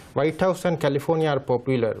White House and California are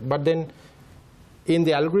popular, but then in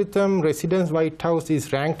the algorithm, residence White House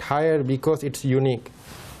is ranked higher because it's unique.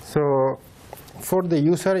 So for the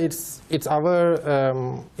user, it's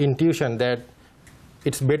our intuition that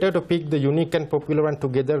it's better to pick the unique and popular one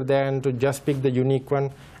together than to just pick the unique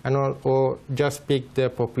one and or just pick the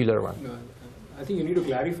popular one. No, I think you need to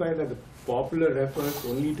clarify that the popular refers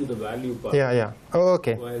only to the value part. Yeah, yeah. Oh,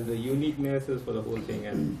 okay. While the uniqueness is for the whole thing,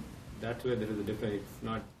 and that's where there is a difference. It's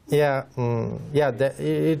not. Yeah,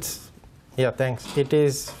 yeah, thanks. It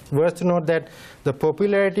is worth to note that the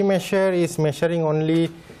popularity measure is measuring only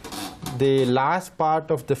the last part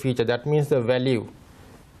of the feature. That means the value.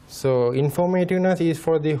 So informativeness is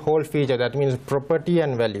for the whole feature. That means property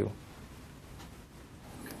and value.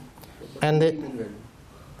 And the,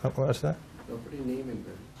 what's that? Property name and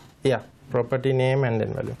value. Yeah, property name and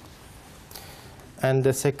then value. And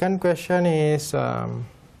the second question is, I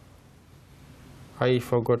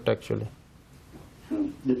forgot actually.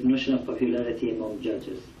 The notion of popularity among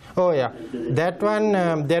judges. Oh yeah, that one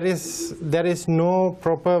there is no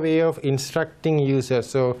proper way of instructing users.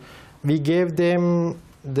 So we gave them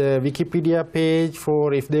the Wikipedia page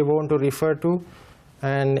for if they want to refer to,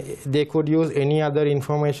 and they could use any other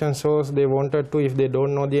information source they wanted to if they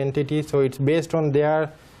don't know the entity. So it's based on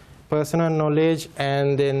their personal knowledge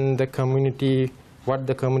and then the community, what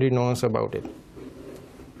the community knows about it.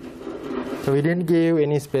 So we didn't give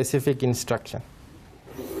any specific instruction.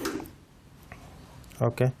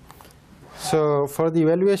 Okay. So for the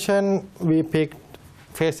evaluation, we picked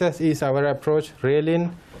phases is our approach.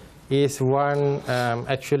 Raylin is one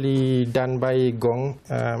actually done by Gong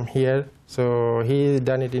here. So he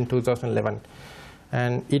done it in 2011.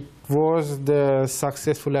 And it was the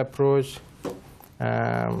successful approach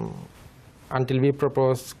until we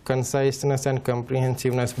proposed conciseness and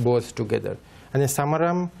comprehensiveness both together. And the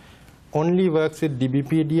Summarum only works with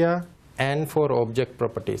DBpedia and for object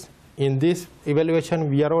properties. In this evaluation,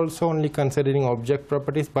 we are also only considering object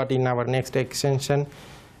properties, but in our next extension,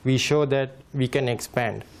 we show that we can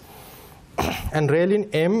expand. And Raylin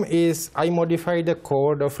M is, I modified the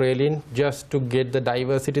code of Raylin just to get the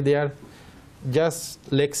diversity there, just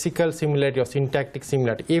lexical similarity or syntactic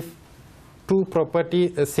similarity. If two property,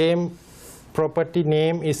 the same property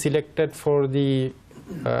name is selected for the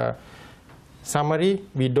summary,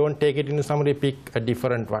 we don't take it into summary, pick a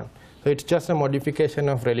different one. So it's just a modification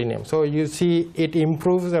of Raylin name. So you see it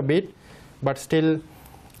improves a bit, but still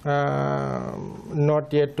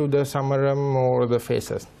not yet to the Summarum or the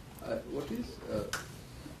phases. What is,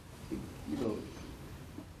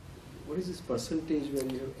 what is this percentage when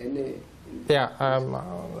you have NA? Yeah,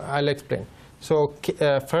 I'll explain. So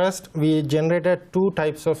first we generated two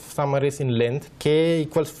types of summaries in length. K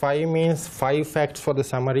equals 5 means 5 facts for the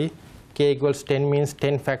summary. K equals 10 means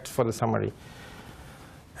 10 facts for the summary.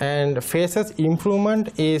 And phases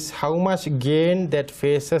improvement is how much gain that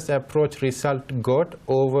phases approach result got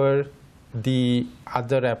over the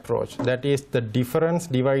other approach. That is the difference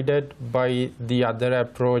divided by the other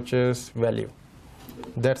approach's value.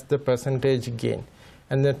 That's the percentage gain.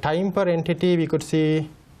 And the time per entity, we could see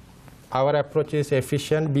our approach is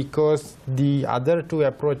efficient because the other two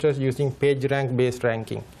approaches using page rank based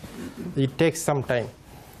ranking. It takes some time.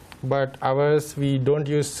 But ours, we don't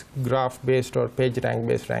use graph based or page rank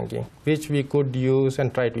based ranking, which we could use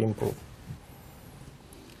and try to improve.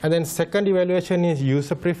 And then second evaluation is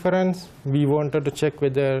user preference. We wanted to check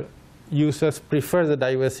whether users prefer the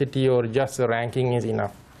diversity or just the ranking is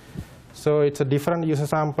enough. So it's a different user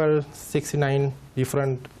sample, 69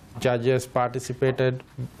 different judges participated.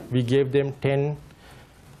 We gave them 10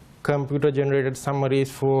 computer generated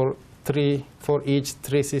summaries for each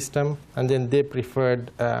three system, and then they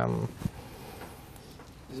preferred.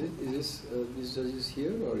 Is these judges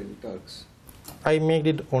here or in Turks? I made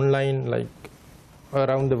it online, like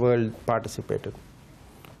around the world participated.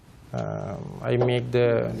 I make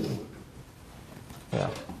the, yeah.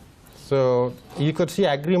 So you could see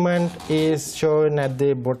agreement is shown at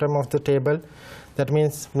the bottom of the table. That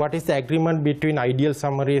means what is the agreement between ideal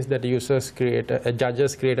summaries that users created,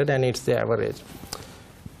 judges created, and it's the average.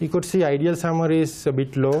 You could see ideal summary is a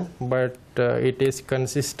bit low, but it is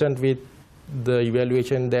consistent with the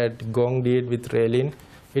evaluation that Gong did with Raylin.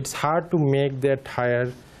 It's hard to make that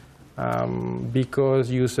higher because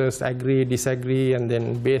users agree, disagree, and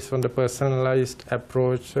then based on the personalized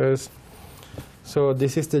approaches. So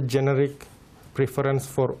this is the generic preference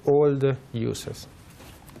for all the users.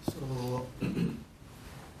 So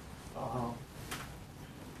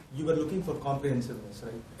you were looking for comprehensiveness,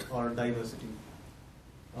 right, or diversity.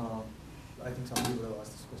 I think somebody would have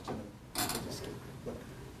asked this question. And I just skipped it. But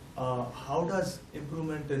how does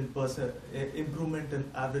improvement in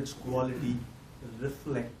average quality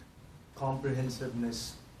reflect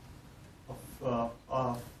comprehensiveness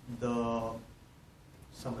of the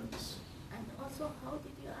summaries? And also, how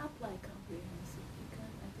did you apply comprehensive?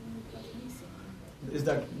 Because I think it was missing. Is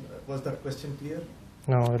that, was that question clear?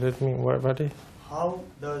 No, let me, what is? How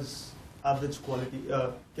does average quality,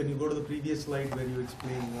 can you go to the previous slide where you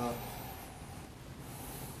explain,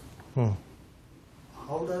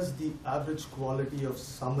 how does the average quality of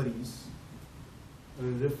summaries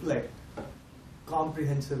reflect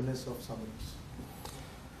comprehensiveness of summaries?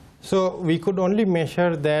 So we could only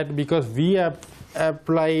measure that because we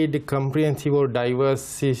applied comprehensive or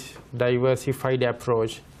diversified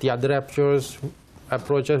approach. The other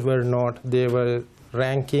approaches were not. They were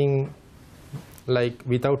ranking like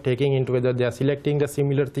without taking into whether they are selecting the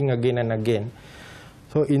similar thing again and again.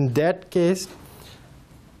 So in that case,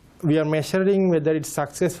 we are measuring whether it's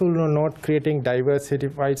successful or not creating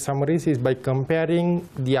diversified summaries is by comparing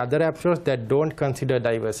the other approaches that don't consider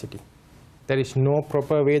diversity. There is no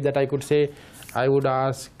proper way that I could say I would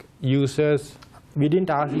ask users. We didn't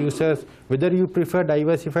ask users whether you prefer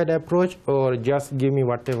diversified approach or just give me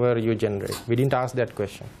whatever you generate. We didn't ask that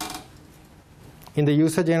question. In the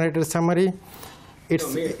user-generated summary, let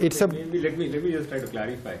me just try to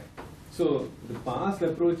clarify. So the past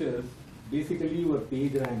approaches basically were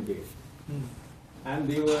page rank based, and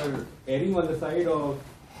they were erring on the side of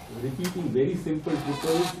repeating very simple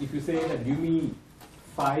triples. If you say that give me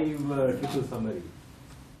 5 triple summaries,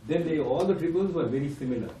 then all the triples were very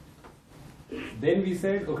similar. Then we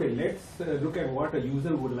said, okay, let's look at what a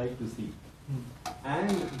user would like to see, and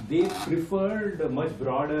they preferred a much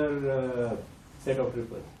broader set of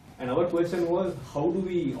triples. And our question was, how do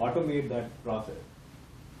we automate that process?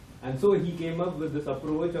 And so he came up with this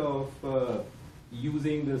approach of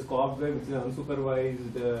using this cobweb, which is an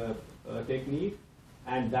unsupervised technique,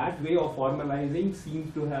 and that way of formalizing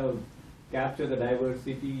seems to have captured the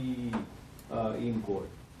diversity in code.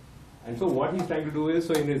 And so what he's trying to do is,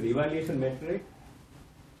 so in his evaluation metric,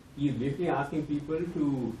 he's basically asking people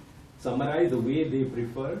to summarize the way they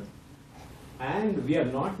prefer, and we are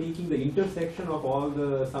not taking the intersection of all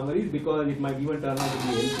the summaries because it might even turn out to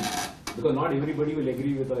be empty, because not everybody will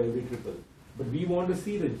agree with every triple. But we want to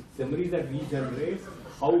see the summaries that we generate,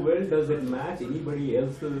 how well does it match anybody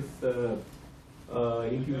else's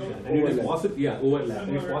intuition. And it is possible, overlap.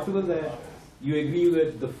 And it's possible that you agree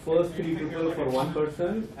with the first 3 triple for one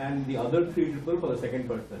person and the other 3 triple for the second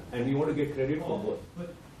person, and we want to get credit for both.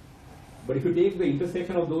 But if you take the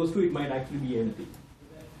intersection of those two, it might actually be empty.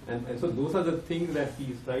 And so those are the things that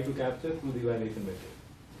he's trying to capture through the evaluation metric.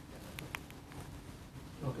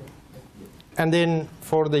 Okay. And then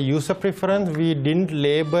for the user preference, we didn't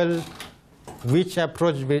label which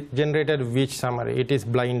approach generated which summary. It is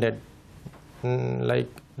blinded. Like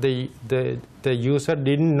the user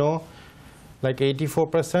didn't know, like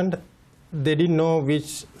 84%, they didn't know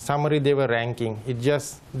which summary they were ranking. It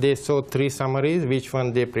just, they saw 3 summaries, which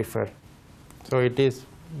one they prefer. So it is,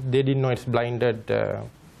 they didn't know it's blinded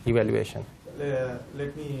evaluation.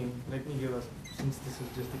 Let me give us, since this is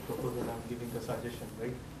just the proposal, I'm giving a suggestion,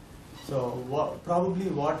 right? So probably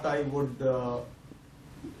what I would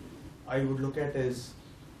look at is,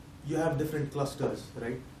 you have different clusters,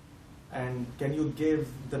 right? And can you give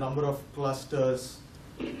the number of clusters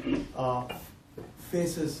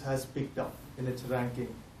Faces has picked up in its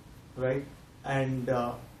ranking, right? And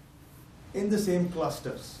in the same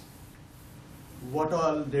clusters, what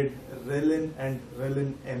all did Relin and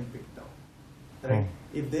Relin M picked up, right?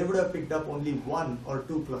 If they would have picked up only 1 or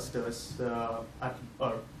 2 clusters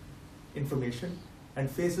or information, and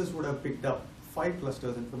Faces would have picked up 5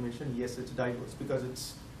 clusters information, yes, it's diverse because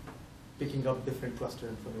it's picking up different cluster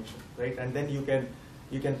information, right? And then you can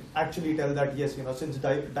actually tell that, yes, since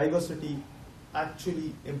diversity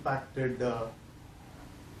actually impacted the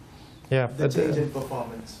change in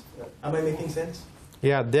performance. Am I making sense?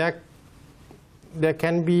 Yeah, there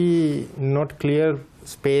can be not clear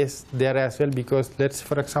space there as well, because let's,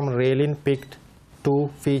 for example, Raylin picked 2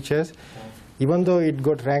 features. Even though it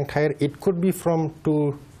got ranked higher, it could be from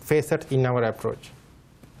 2 facets in our approach.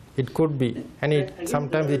 It could be, and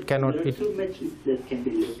sometimes it cannot. There are 2 metrics that can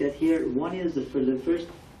be looked at here. One is for the first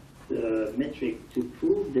metric to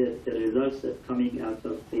prove that the results that are coming out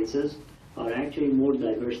of Faces are actually more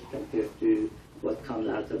diverse compared to what comes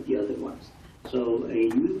out of the other ones. So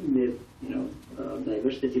using the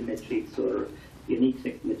diversity metrics or unique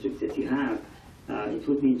metrics that you have, it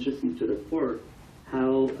would be interesting to report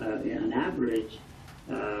how, on average,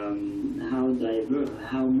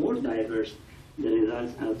 how more diverse the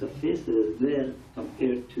results out of phases there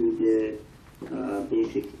compared to the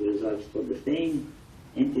basic results for the same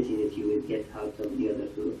entity that you would get out of the other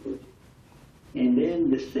two approaches. And then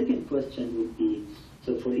the second question would be,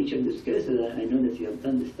 so for each of these cases, I know that you have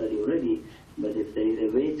done the study already, but if there is a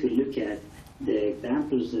way to look at the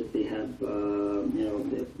examples that they have,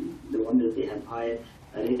 the one that they have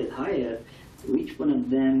rated higher, which one of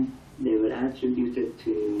them they were attributed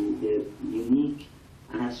to the unique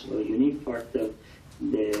unique part of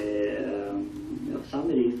the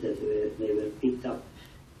summaries that they were picked up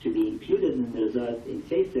to be included in the result in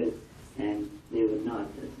phases, and they were not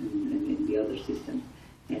in the other systems.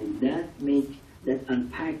 And that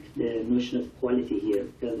unpack the notion of quality here,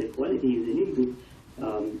 because the quality is a little bit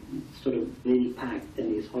sort of very packed,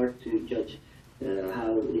 and it's hard to judge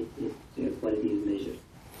how quality is measured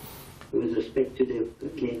with respect to the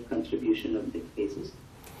claim contribution of the cases.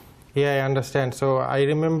 Yeah, I understand. So I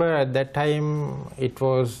remember at that time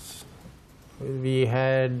we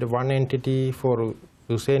had one entity for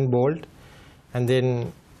Usain Bolt, and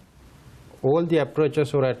then all the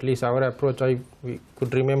approaches, or at least our approach, we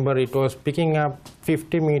could remember it was picking up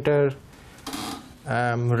 50-meter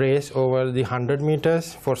race over the 100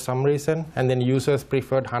 meters for some reason, and then users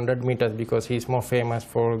preferred 100 meters because he's more famous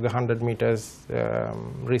for the 100 meters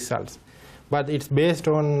results. But it's based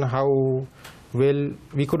on how well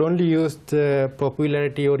we could only use the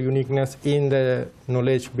popularity or uniqueness in the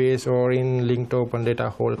knowledge base or in linked open data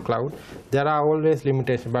whole cloud. There are always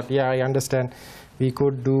limitations, but yeah, I understand we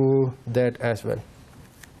could do that as well.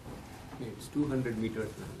 It's 200 meters,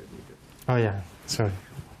 100 meters. Oh yeah, sorry.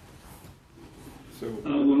 So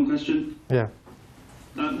one question. Yeah.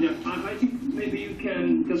 I think maybe you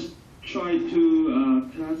can just try to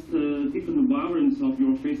test the different variants of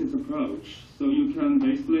your phases approach. So you can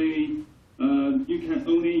basically you can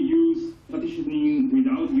only use partitioning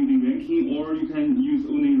without using ranking, or you can use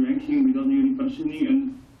only ranking without using partitioning,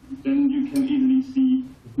 and then you can easily see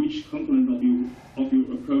which component of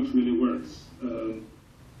your approach really works.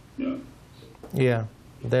 Yeah,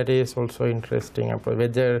 that is also interesting.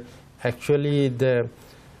 Whether actually the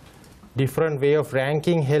different way of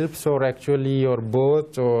ranking helps, or actually or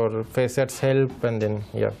both, or facets help, and then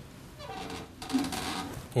yeah.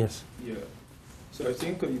 Yes. yeah, so I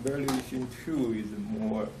think evaluation 2 is a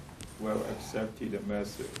more well accepted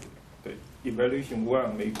method. But evaluation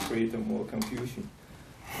 1 may create more confusion.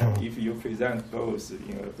 If you present both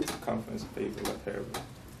in a conference paper, whatever,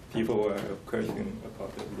 people will question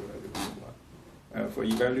about the evaluation 1. For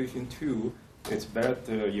evaluation 2, it's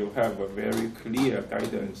better you have a very clear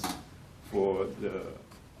guidance for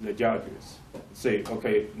the judges. Say,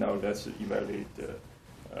 okay, now let's evaluate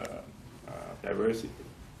diversity.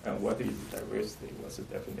 And what is diversity? What's the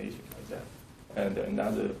definition of that? And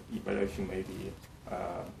another evaluation may be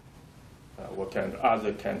what kind of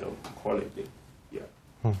other kind of quality.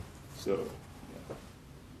 Yeah. So.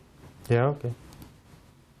 Yeah. Okay.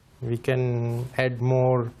 We can add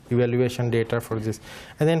more evaluation data for this.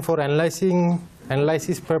 And then for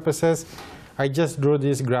analysis purposes, I just drew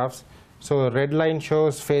these graphs. So red line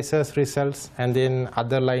shows phases results, and then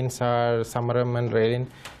other lines are Summarum and Raylin.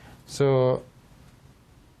 So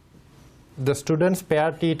the students'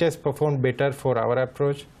 pair t-test performed better for our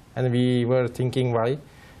approach, and we were thinking why.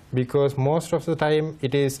 Because most of the time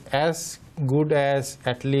it is as good as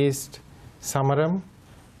at least Summarum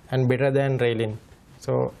and better than Raylin.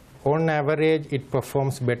 So on average it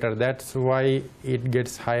performs better. That's why it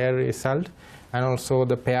gets higher result, and also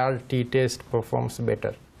the pair t-test performs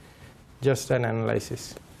better. Just an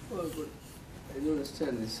analysis. Well, but I don't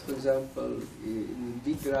understand this. For example, in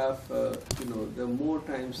the graph, the more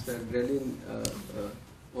times that Raylin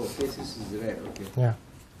phases is red. Okay. Yeah.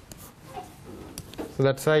 So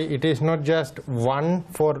that's why it is not just one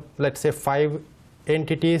for, let's say, 5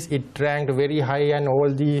 entities. It ranked very high, and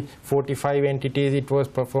all the 45 entities it was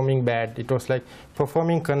performing bad. It was like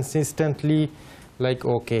performing consistently, like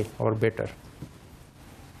okay or better.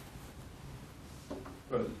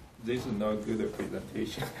 Well, this is not good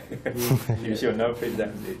presentation. You should not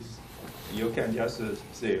present this. You can just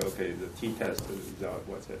say, okay, the t-test result,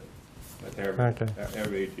 whatever, Okay.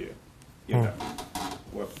 average,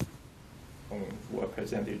 what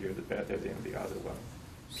percentage is better than the other one.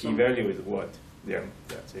 P-value is what? Then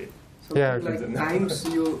that's it. Something Yeah, like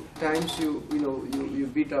times you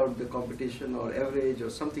beat out the competition, or average, or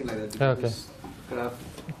something like that. Okay. This graph.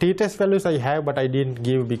 T-test values I have, but I didn't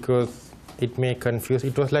give because it may confuse.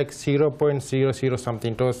 It was like 0.00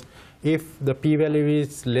 something. It was, if the p-value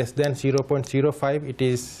is less than 0.05, it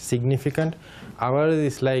is significant. Ours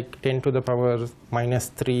is like 10 to the power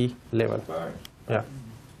 -3 level. Fine. Yeah.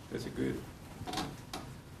 That's good.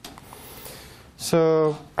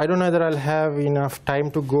 So I don't know whether I'll have enough time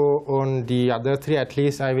to go on the other three. At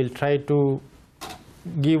least I will try to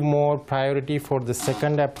give more priority for the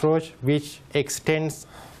second approach, which extends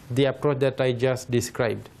the approach that I just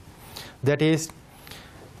described. That is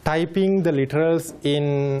typing the literals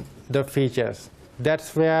in the features.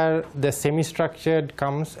 That's where the semi-structured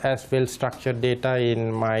comes as well-structured data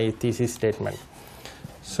in my thesis statement.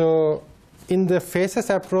 So in the phases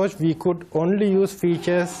approach, we could only use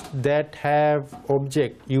features that have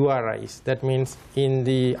object URIs. That means in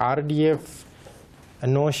the RDF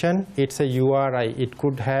notion, it's a URI. It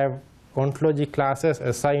could have ontology classes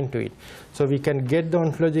assigned to it. So we can get the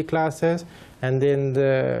ontology classes, and then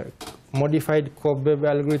the modified cobweb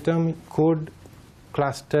algorithm could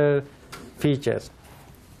cluster features.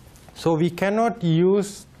 So we cannot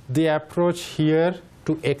use the approach here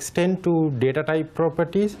to extend to data type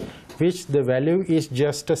properties, which the value is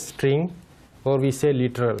just a string, or we say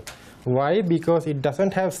literal. Why? Because it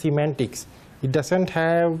doesn't have semantics. It doesn't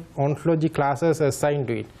have ontology classes assigned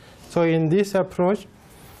to it. So in this approach,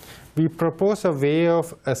 we propose a way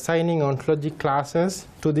of assigning ontology classes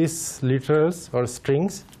to these literals or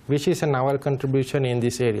strings, which is a novel contribution in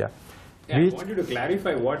this area. Yeah, I want you to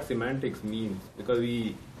clarify what semantics means, because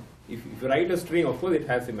if you write a string, of course it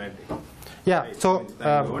has semantics. Yeah, right? so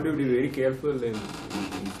I want you to be very careful in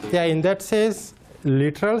yeah, in that says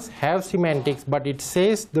literals have semantics, but it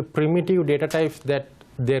says the primitive data types that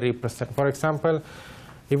they represent. For example,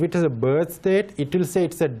 if it is a birth date, it will say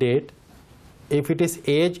it's a date. If it is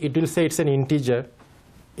age, it will say it's an integer.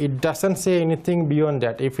 It doesn't say anything beyond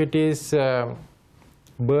that. If it is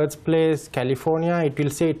birthplace California, it will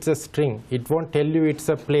say it's a string. It won't tell you it's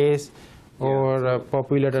a place or a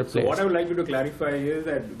populated place. So what I would like you to clarify is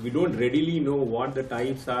that we don't readily know what the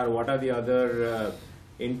types are, what are the other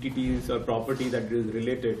entities or properties that it is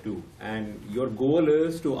related to, and your goal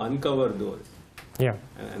is to uncover those. Yeah.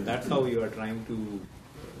 And that's how you are trying to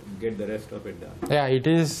get the rest of it done. Yeah, it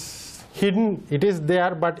is hidden. It is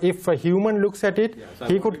there, but if a human looks at it, so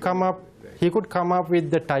he could come up. Right. He could come up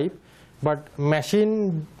with the type, but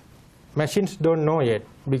machines don't know yet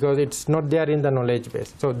because it's not there in the knowledge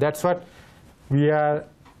base. So that's what we are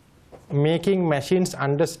making machines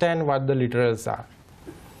understand what the literals are.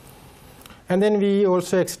 And then we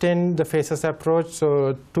also extend the phases approach.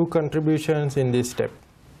 So 2 contributions in this step,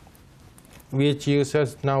 which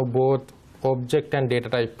uses now both object and data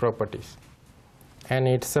type properties. And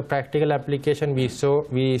it's a practical application we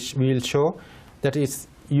will show that it's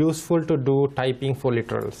useful to do typing for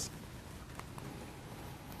literals.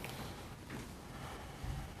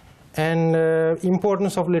 And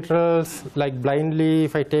importance of literals, like blindly,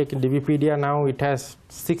 if I take DBpedia now, it has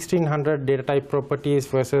 1600 data type properties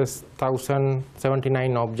versus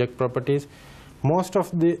 1079 object properties.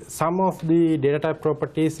 Some of the data type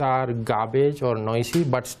properties are garbage or noisy,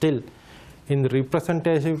 but still, in the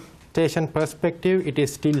representation perspective, it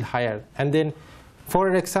is still higher. And then,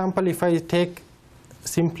 for example, if I take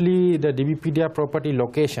simply the DBpedia property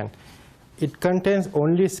location, it contains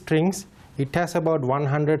only strings. It has about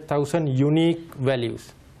 100,000 unique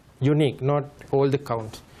values. Unique, not all the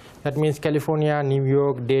counts. That means California, New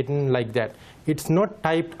York, Dayton, like that. It's not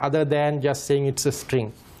typed other than just saying it's a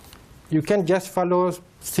string. You can just follow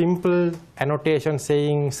simple annotation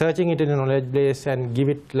saying, searching it in a knowledge base and give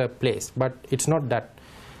it a place, but it's not that.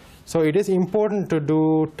 So it is important to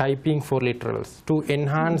do typing for literals to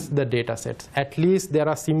enhance the data sets. At least there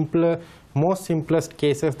are most simplest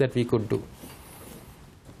cases that we could do.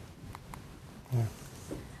 Yeah.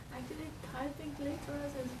 Actually, typing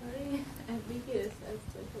literals is very ambiguous as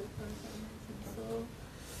to the concept.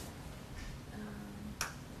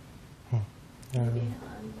 So maybe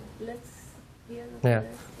let's hear the Yeah.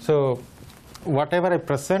 rest. So whatever I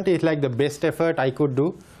present is like the best effort I could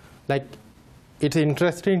do. Like, it's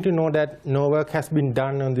interesting to know that no work has been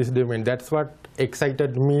done on this domain. That's what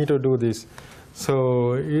excited me to do this.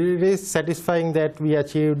 So it is satisfying that we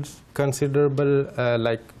achieved considerable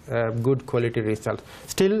good quality results.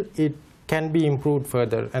 Still, it can be improved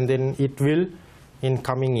further, and then it will in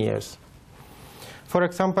coming years. For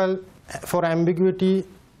example, for ambiguity,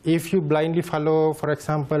 if you blindly follow, for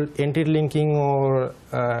example, entity linking or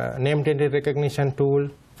named entity recognition tool,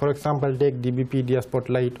 for example, take DBpedia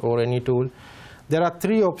Spotlight or any tool, there are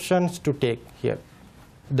 3 options to take here.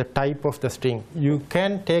 The type of the string. You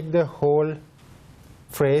can take the whole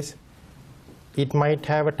phrase. It might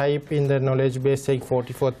have a type in the knowledge base saying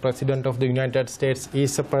 44th President of the United States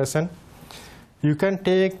is a person. You can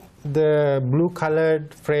take the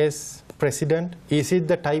blue-colored phrase, president. Is it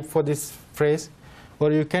the type for this phrase?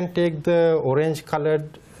 Or you can take the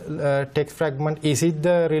orange-colored text fragment, is it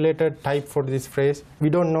the related type for this phrase? We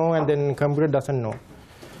don't know, and then computer doesn't know.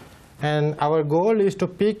 And our goal is to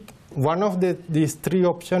pick one of these three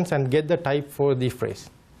options and get the type for the phrase.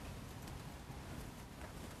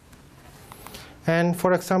 And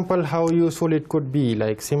for example, how useful it could be,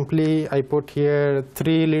 like simply I put here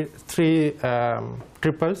three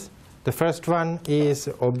triples. The first one is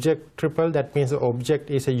object triple. That means the object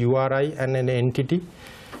is a URI and an entity.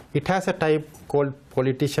 It has a type called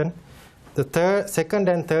politician. The second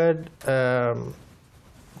and third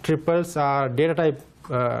triples are data type,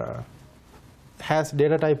 has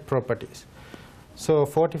data type properties. So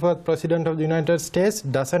 44th President of the United States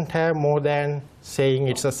doesn't have more than saying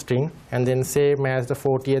it's a string, and then same as the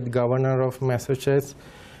 40th Governor of Massachusetts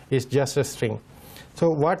is just a string. So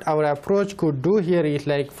what our approach could do here is,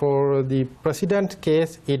 like for the president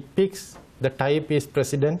case, it picks the type is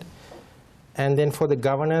president, and then for the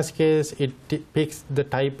governor's case, it picks the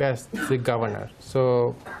type as the governor.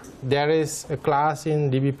 So there is a class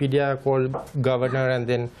in DBpedia called governor, and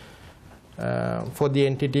then for the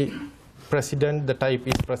entity president, the type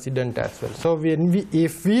is president as well. So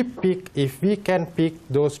if we can pick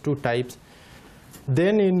those two types,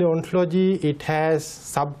 then in the ontology it has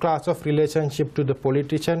subclass of relationship to the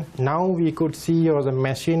politician. Now we could see, or the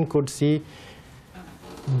machine could see,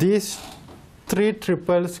 these three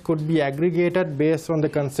triples could be aggregated based on the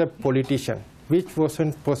concept politician, which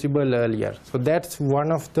wasn't possible earlier. So that's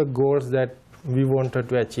one of the goals that we wanted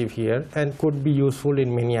to achieve here, and could be useful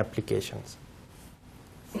in many applications.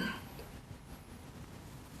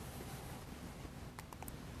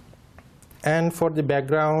 And for the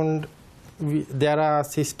background, there are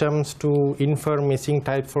systems to infer missing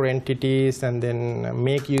types for entities, and then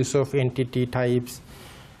make use of entity types,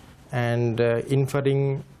 and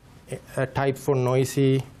inferring a type for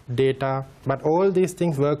noisy data. But all these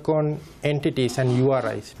things work on entities and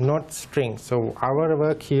URIs, not strings. So our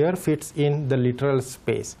work here fits in the literal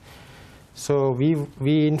space. So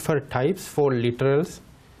we infer types for literals,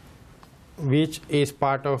 which is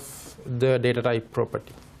part of the data type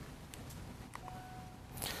property.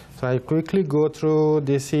 So I'll quickly go through.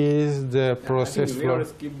 This is the process flow. We want to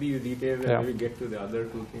skip these details and maybe get to the other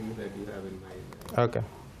two things that you have in mind. Okay.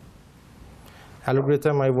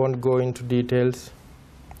 Algorithm, I won't go into details.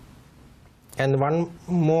 And one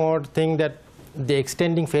more thing, that the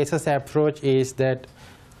extending phases approach is that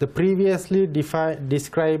the previously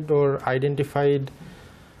described or identified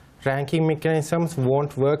ranking mechanisms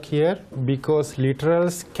won't work here, because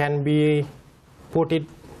literals can be put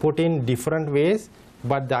in different ways,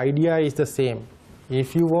 but the idea is the same.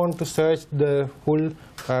 If you want to search the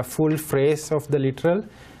full phrase of the literal,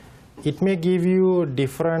 it may give you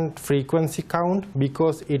different frequency count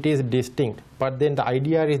because it is distinct, but then the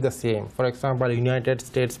idea is the same. For example, United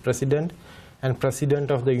States President and President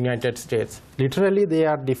of the United States. Literally they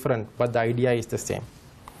are different, but the idea is the same.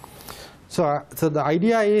 So the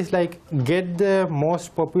idea is, like, get the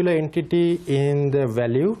most popular entity in the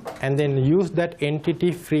value, and then use that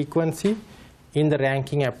entity frequency in the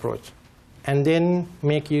ranking approach, and then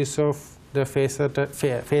make use of the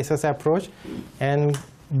phases approach and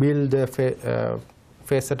build the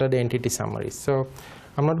faceted entity summaries. So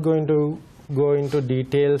I'm not going to go into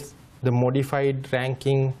details, the modified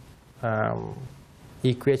ranking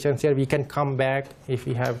equations here. We can come back if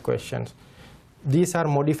we have questions. These are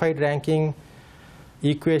modified ranking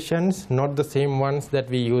equations, not the same ones that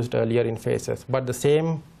we used earlier in phases, but the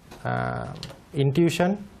same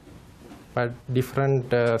intuition, but different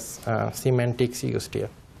semantics used here.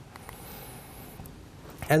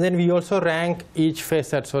 And then we also rank each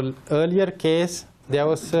facet. So earlier case, there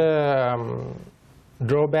was a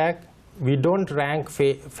drawback. We don't rank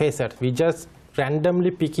facet. We just randomly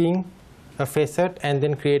picking a facet and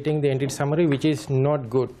then creating the entity summary, which is not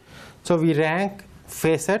good. So we rank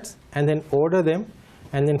facets and then order them,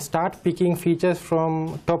 and then start picking features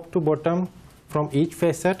from top to bottom from each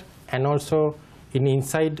facet, and also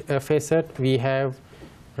inside a facet we have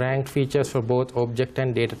ranked features for both object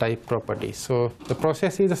and data type properties. So the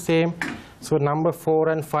process is the same. So number 4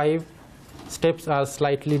 and 5 steps are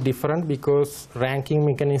slightly different because ranking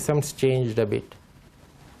mechanisms changed a bit.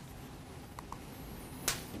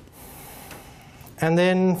 And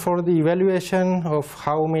then for the evaluation of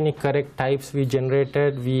how many correct types we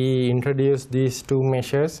generated, we introduced these two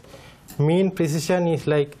measures. Mean precision is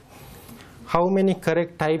like how many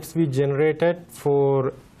correct types we generated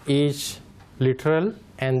for each literal,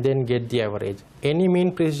 and then get the average. Any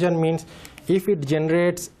mean precision means if it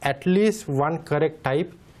generates at least one correct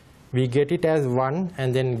type, we get it as 1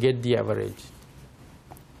 and then get the average.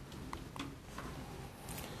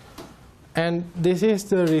 And this is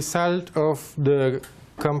the result of the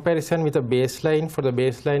comparison with a baseline. For the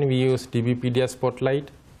baseline, we use DBpedia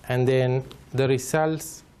Spotlight, and then the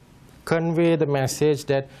results convey the message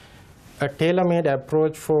that a tailor-made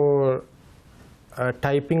approach for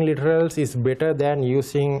typing literals is better than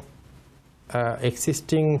using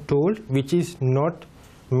existing tool which is not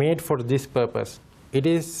made for this purpose. It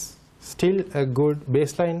is still a good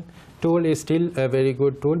baseline tool, is still a very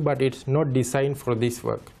good tool, but it's not designed for this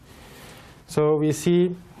work. So we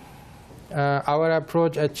see our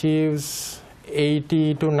approach achieves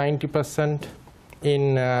 80 to 90%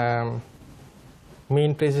 in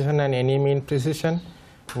mean precision and any mean precision,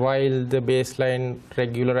 while the baseline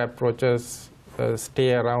regular approaches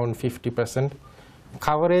stay around 50%.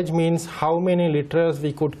 Coverage means how many literals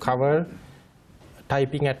we could cover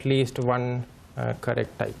typing at least one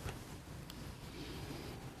correct type.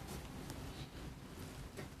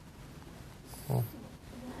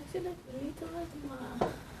 Actually, literals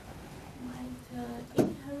might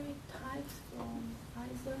inherit types from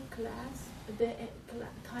either class, the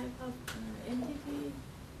type of entity,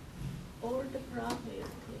 or the property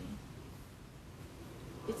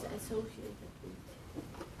it's associated with.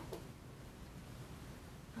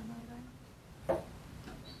 Am I right?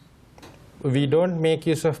 We don't make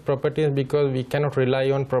use of properties because we cannot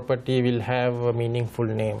rely on property will have a meaningful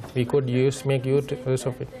name. We could make use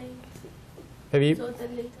of it. So the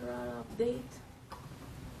literal of date,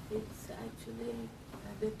 it's actually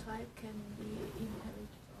the type can be inherited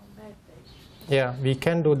from that date. Yeah, we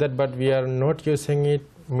can do that, but we are not using it.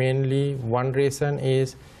 Mainly one reason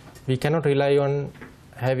is we cannot rely on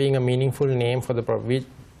having a meaningful name for the property,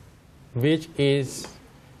 which is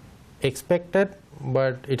expected,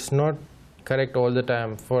 but it's not correct all the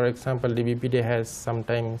time. For example, DBpedia has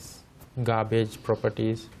sometimes garbage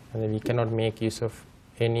properties, and then we cannot make use of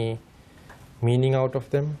any meaning out of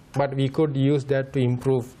them. But we could use that to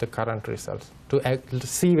improve the current results, to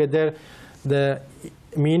see whether the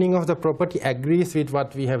meaning of the property agrees with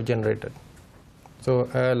what we have generated. So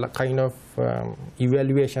a kind of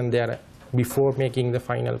evaluation there before making the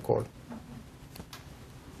final code.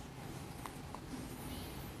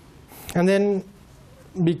 And then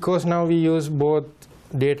because now we use both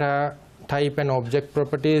data type and object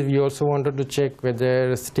properties, we also wanted to check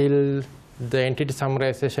whether still the entity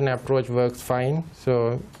summarization approach works fine.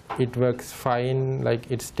 So it works fine,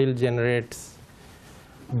 like it still generates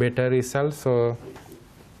better results. So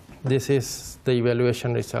this is the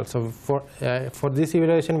evaluation result. So for this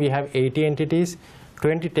evaluation, we have 80 entities,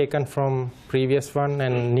 20 taken from previous one,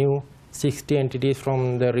 and new 60 entities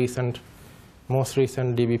from the most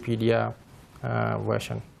recent DBpedia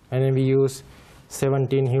version. And then we use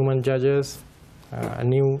 17 human judges, a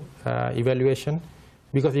new evaluation,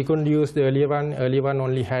 because we couldn't use the earlier one. Earlier one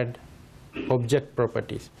only had object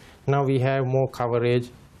properties. Now we have more coverage,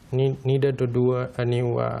 needed to do a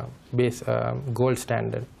new base gold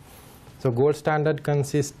standard. So gold standard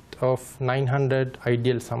consists of 900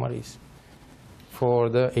 ideal summaries for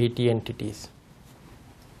the 80 entities.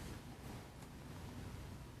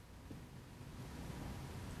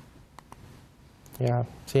 Yeah,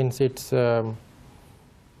 since it's 1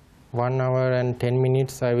 hour and 10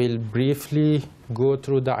 minutes, I will briefly go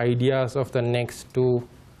through the ideas of the next two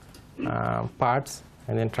parts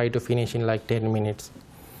and then try to finish in like 10 minutes.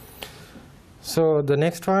 So the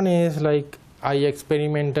next one is like I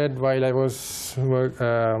experimented while I was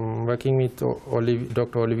working with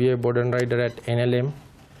Dr. Olivier Bodenreider at NLM,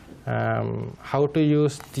 how to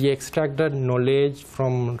use the extracted knowledge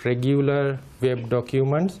from regular web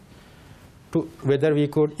documents to whether we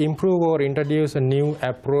could improve or introduce a new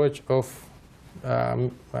approach of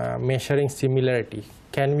measuring similarity.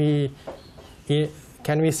 Can we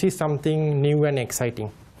see something new and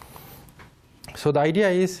exciting? So the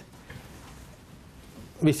idea is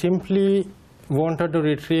we simply wanted to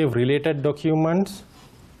retrieve related documents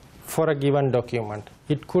for a given document.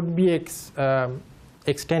 It could be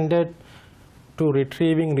extended to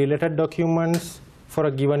retrieving related documents for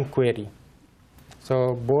a given query.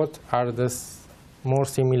 So both are the more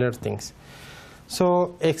similar things.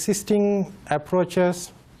 So existing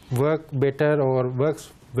approaches work better or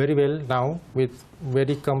works very well now with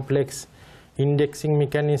very complex indexing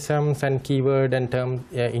mechanisms and keyword and term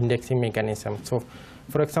indexing mechanisms. So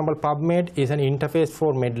for example, PubMed is an interface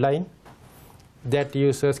for Medline that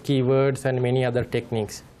uses keywords and many other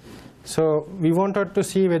techniques. So we wanted to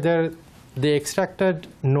see whether the extracted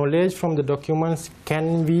knowledge from the documents,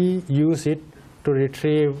 can we use it to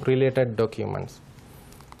retrieve related documents.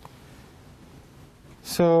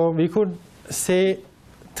 So we could say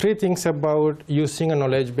 3 things about using a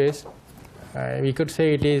knowledge base. We could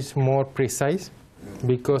say it is more precise.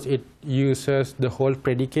 because it uses the whole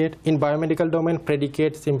predicate. In biomedical domain,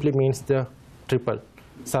 predicate simply means the triple,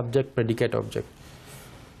 subject, predicate, object.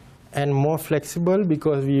 And more flexible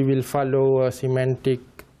because we will follow a semantic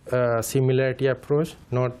similarity approach,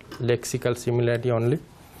 not lexical similarity only.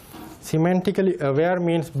 Semantically aware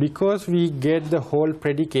means because we get the whole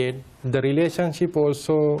predicate, the relationship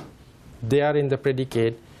also there in the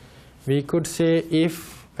predicate. We could say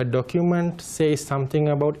if a document says something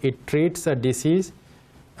about it treats a disease,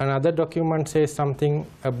 another document says something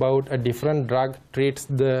about a different drug treats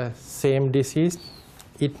the same disease,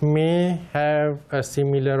 it may have a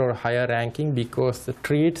similar or higher ranking because the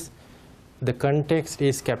treats, the context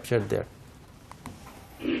is captured there.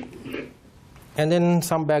 And then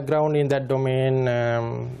some background in that domain,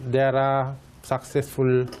 there are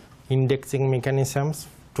successful indexing mechanisms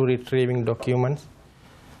to retrieving documents.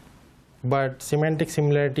 But semantic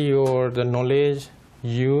similarity or the knowledge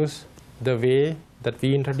use, the way that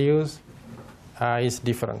we introduce is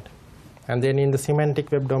different. And then in the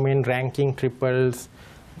semantic web domain, ranking, triples,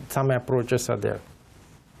 some approaches are there.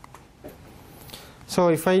 So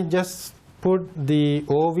if I just put the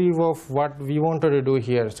overview of what we wanted to do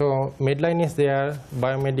here. So Medline is there,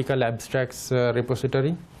 biomedical abstracts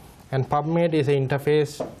repository, and PubMed is an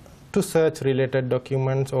interface to search related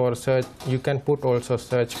documents or search. You can put also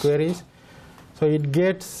search queries. So it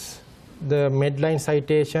gets the Medline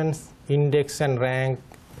citations, index and rank,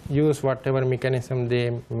 use whatever mechanism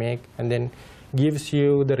they make, and then gives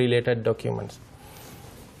you the related documents.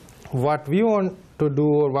 What we want to do,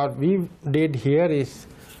 or what we did here, is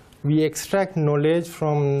we extract knowledge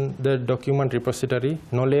from the document repository,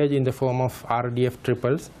 knowledge in the form of RDF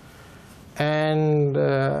triples. And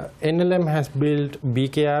NLM has built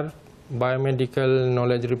BKR, Biomedical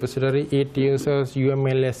Knowledge Repository. It uses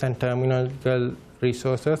UMLS and terminological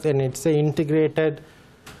resources, and it's an integrated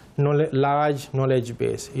large knowledge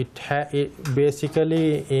base. It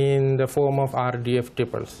basically in the form of RDF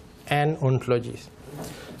triples and ontologies.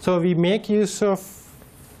 So we make use of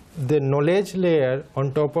the knowledge layer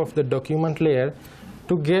on top of the document layer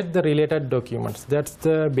to get the related documents. That's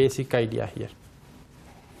the basic idea here.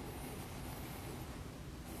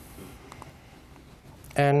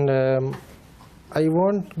 And I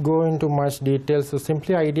won't go into much detail. So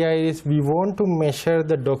simply idea is we want to measure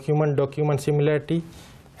the document similarity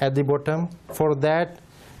at the bottom. For that,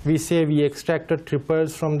 we say we extracted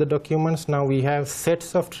triples from the documents. Now we have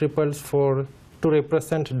sets of triples to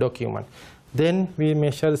represent document. Then we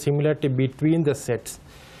measure the similarity between the sets.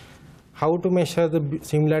 How to measure the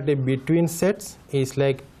similarity between sets is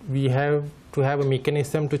like we have to have a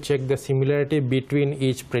mechanism to check the similarity between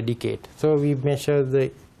each predicate. So we measure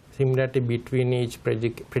the similarity between each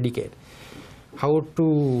predicate. How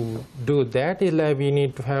to do that is like we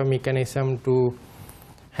need to have a mechanism to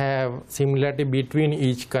have similarity between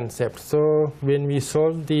each concept. So when we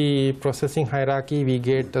solve the processing hierarchy, we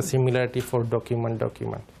get a similarity for document.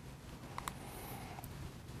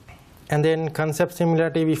 And then concept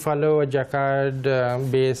similarity, we follow a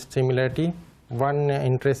Jacquard-based similarity. One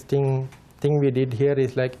interesting thing we did here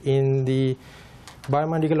is like in the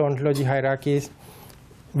biomedical ontology hierarchies,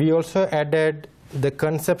 we also added the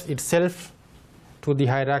concepts itself to the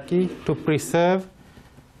hierarchy to preserve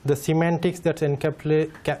the semantics that's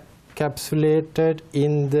encapsulated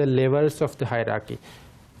in the levels of the hierarchy.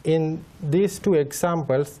 In these two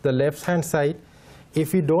examples, the left-hand side,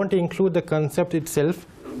 if we don't include the concept itself,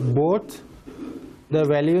 both the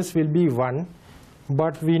values will be 1,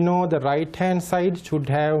 but we know the right-hand side should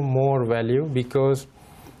have more value because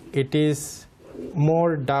it is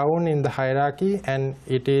more down in the hierarchy, and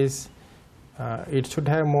it should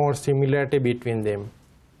have more similarity between them.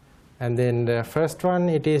 And then the first one,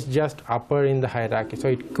 it is just upper in the hierarchy, so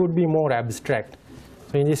it could be more abstract.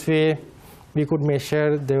 So in this way, we could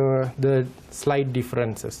measure the slight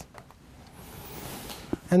differences.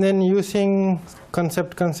 And then using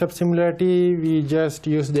concept similarity, we just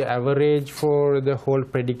use the average for the whole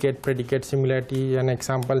predicate similarity. An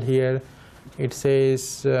example here, it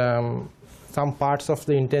says some parts of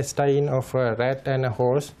the intestine of a rat and a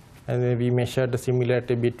horse, and then we measure the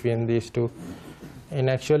similarity between these two. And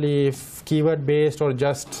actually, if keyword-based or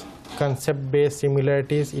just concept-based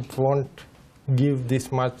similarities, it won't give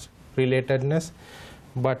this much relatedness.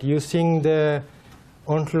 But using the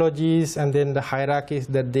ontologies and then the hierarchies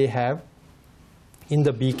that they have, in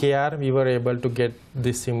the BKR, we were able to get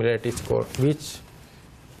this similarity score, which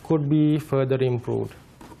could be further improved.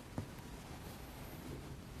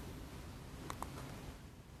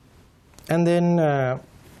 And then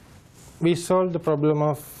we solved the problem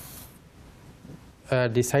of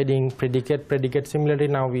deciding predicate similarity.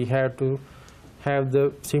 Now we have to have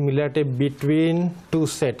the similarity between two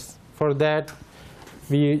sets. For that,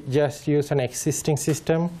 we just use an existing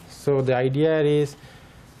system. So the idea is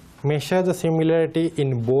measure the similarity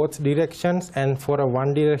in both directions, and for a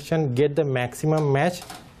one direction get the maximum match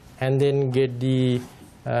and then get the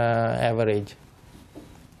average.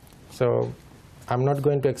 So I'm not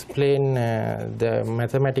going to explain the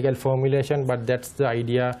mathematical formulation, but that's the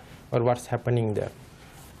idea or what's happening there.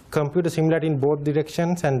 Compute the similarity in both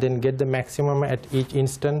directions and then get the maximum at each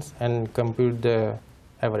instance and compute the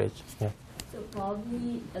average. Yeah. So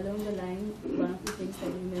probably along the line, one of the things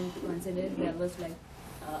that we may consider, there was like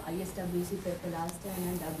ISWC paper last time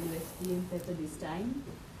and WSTM paper this time,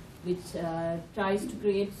 which tries to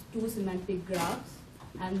create two semantic graphs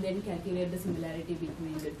and then calculate the similarity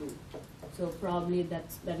between the two. So probably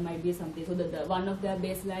that might be something. So the one of their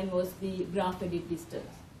baseline was the graph edit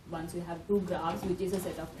distance. Once you have two graphs, which is a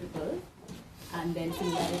set of triples, and then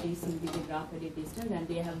similarities in the graph edit distance, and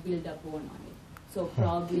they have built upon on it. So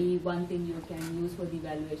probably one thing you can use for the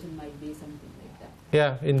evaluation might be something like that.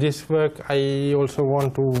 Yeah, in this work, I also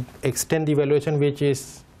want to extend the evaluation, which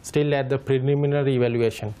is still at the preliminary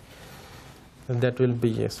evaluation. And that will be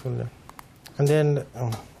useful. And then,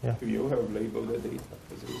 yeah. Do you have labeled the data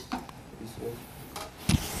for this?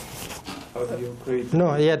 How do you create?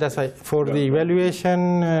 No, yeah, that's right. For the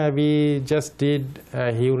evaluation, we just did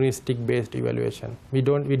a heuristic-based evaluation. We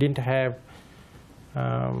didn't have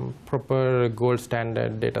proper gold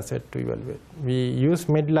standard data set to evaluate. We used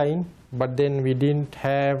midline, but then we didn't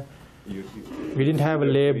have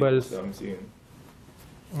labels. Something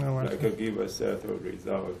like give a set of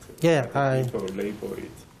results. Yeah, people label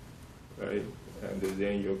it, right? And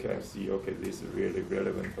then you can see, okay, this is really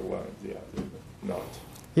relevant one, the other not.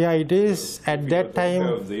 Yeah, it is so at that time.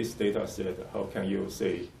 Have this data set, how can you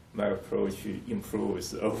say my approach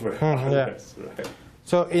improves over Yeah. others, right?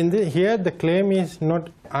 So here the claim is not,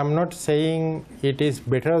 I'm not saying it is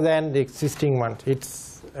better than the existing ones.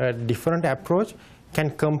 It's a different approach,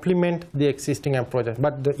 can complement the existing approaches.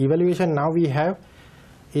 But the evaluation now we have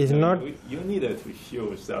is not. You needed to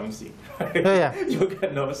show something. Right? Yeah. You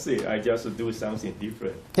cannot say I just do something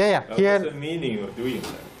different. Yeah. Here. What's the meaning of doing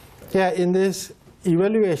that? Yeah, in this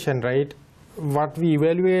evaluation, right, what we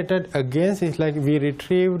evaluated against is like we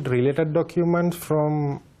retrieved related documents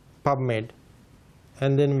from PubMed,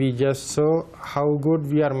 and then we just saw how good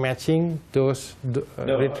we are matching those,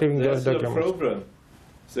 retrieving those documents. That's the problem.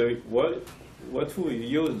 So what tool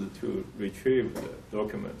you use to retrieve the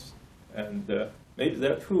documents, and maybe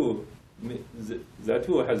that tool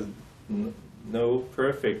has no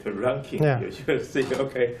perfect ranking. Yeah. You should say,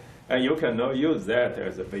 okay, and you cannot use that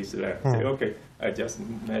as a baseline. Say, okay, I just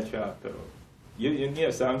match up. You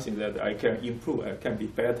need something that I can improve, I can be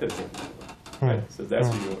better than you. Right? So that's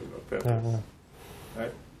your purpose.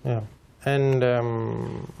 Right? Yeah. And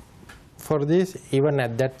for this, even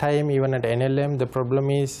at that time, even at NLM, the problem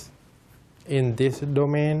is in this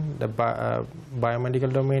domain, the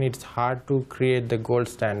biomedical domain, it's hard to create the gold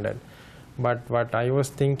standard. But what I was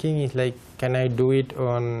thinking is like, can I do it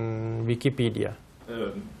on Wikipedia?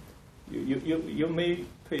 You may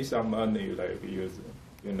pay some money, like use,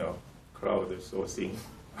 crowdsourcing,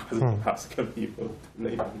 ask people to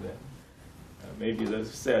label them. Maybe the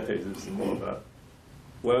set is small, but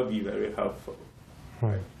will be very helpful.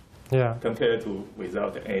 Right? Yeah. Compared to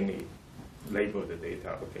without any labeled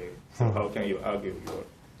data. Okay. So how can you argue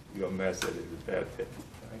your method is better?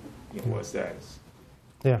 Right? In what sense?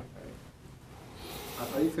 Yeah.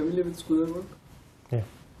 Right? Are you familiar with Schooler work? Yeah.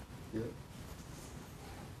 Yeah.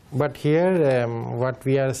 But here, what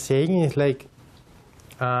we are saying is like,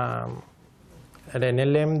 at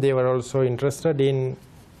NLM, they were also interested in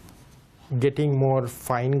getting more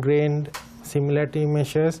fine-grained similarity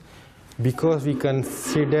measures because we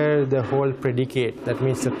consider the whole predicate, that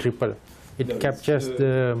means the triple. It captures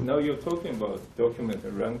the... Now you're talking about document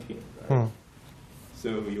ranking, right? So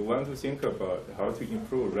you want to think about how to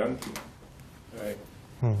improve ranking, right?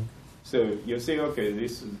 So you say, okay,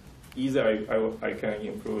 this is either I can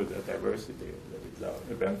improve the diversity of the result,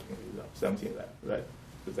 the ranking result, something like that, right?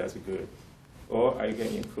 So that's good. Or I can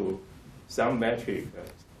improve some metric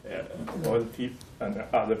that all the people and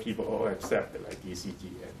other people all accept, like ECG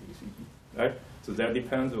and ECG, right? So that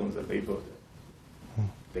depends on the labeled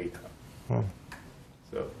data.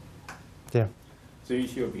 So, yeah. So you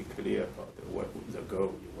should be clear about what the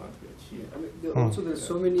goal you want to achieve. I mean, also, there's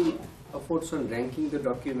so many efforts on ranking the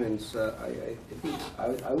documents. I think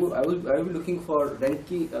I will be looking for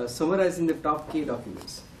ranking, summarizing the top key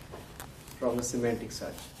documents from a semantic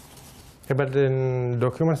search. Yeah, but then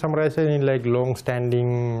document summarization in like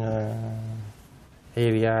long-standing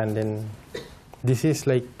area, and then this is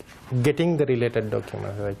like getting the related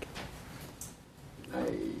documents. Like,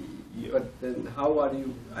 but then how are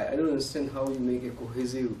you? I don't understand how you make a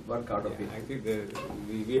cohesive work out of it. I think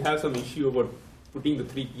we have some issue about putting the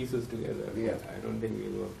three pieces together. Yeah. I don't think we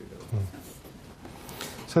worked it out.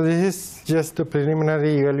 So this is just the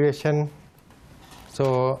preliminary evaluation.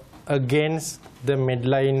 So against the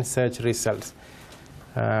Medline search results,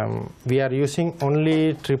 we are using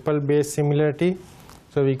only triple base similarity.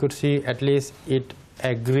 So we could see at least it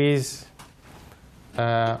agrees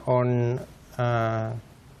on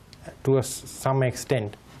to some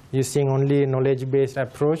extent, using only knowledge-based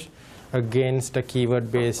approach against a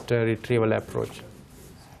keyword-based retrieval approach.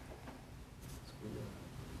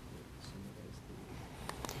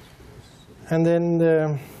 And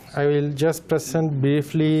then I will just present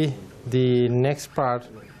briefly the next part.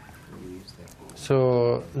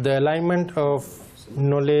 So the alignment of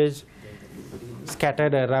knowledge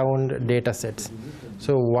scattered around data sets.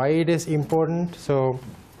 So why it is important? So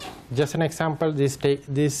just an example, this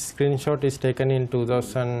screenshot is taken in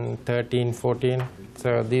 2013-14.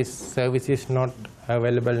 So this service is not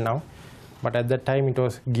available now, but at that time it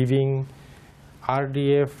was giving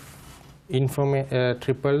RDF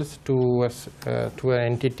triples to an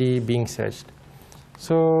entity being searched.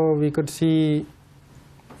 So we could see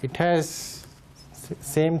it has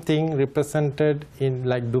same thing represented in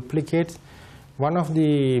like duplicates. One of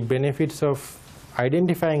the benefits of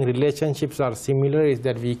identifying relationships are similar is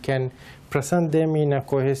that we can present them in a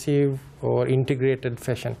cohesive or integrated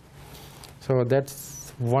fashion. So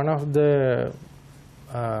that's one of the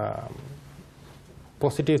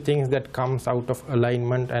positive things that comes out of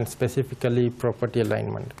alignment, and specifically property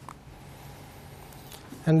alignment.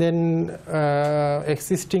 And then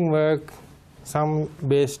existing work, some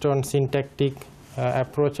based on syntactic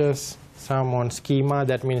approaches, some on schema,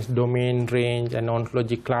 that means domain, range, and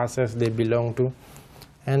ontology classes they belong to.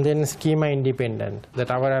 And then schema independent,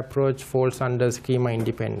 that our approach falls under schema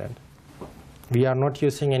independent. We are not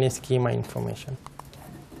using any schema information.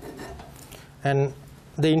 And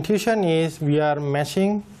the intuition is we are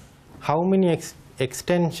matching how many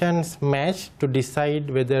extensions match to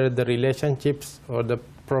decide whether the relationships or the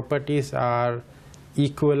properties are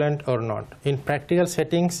equivalent or not. In practical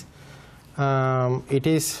settings, it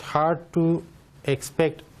is hard to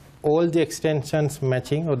expect all the extensions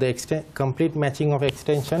matching, or the complete matching of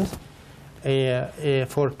extensions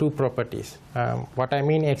for two properties. What I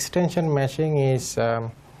mean extension matching is,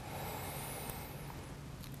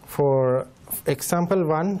 for example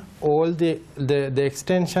 1, all the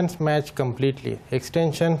extensions match completely.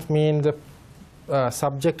 Extensions mean the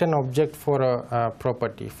subject and object for a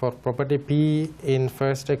property. For property P in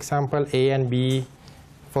first example, A and B.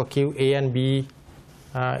 For Q, A and B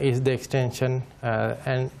is the extension,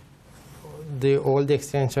 and all the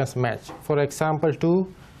extensions match. For example 2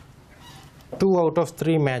 out of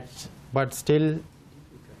 3 match, but still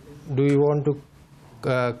do you want to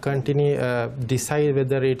continue decide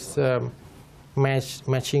whether it's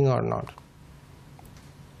matching or not.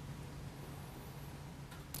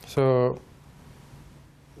 So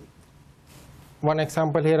one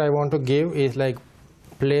example here I want to give is like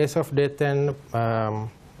place of death and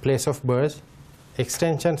place of birth.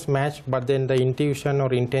 Extensions match, but then the intuition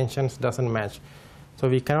or intentions doesn't match. So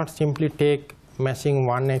we cannot simply take matching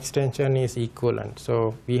one extension is equivalent.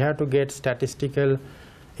 So we have to get statistical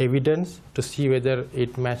evidence to see whether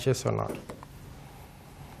it matches or not.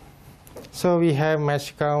 So we have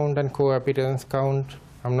match count and co-appearance count.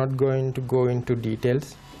 I'm not going to go into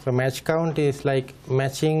details. So match count is like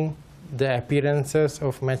matching the appearances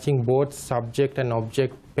of matching both subject and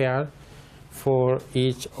object pair for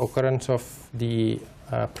each occurrence of the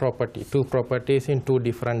property, two properties in two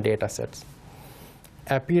different data sets.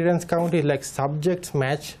 Appearance count is like subjects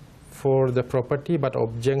match for the property, but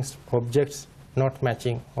objects not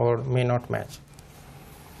matching or may not match.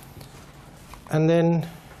 And then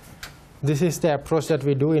this is the approach that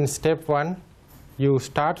we do in step 1. You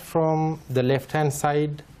start from the left hand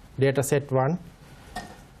side, data set 1,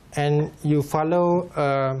 and you follow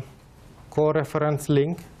a co-reference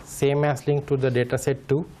link, same as link to the data set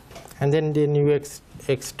 2, and then you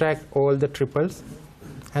extract all the triples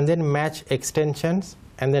and then match extensions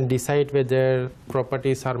and then decide whether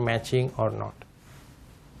properties are matching or not.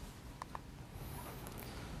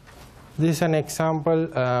 This is an example.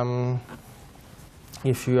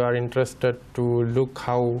 If you are interested to look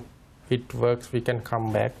how it works, we can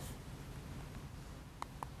come back.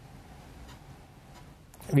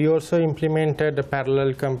 We also implemented a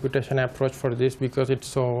parallel computation approach for this because it's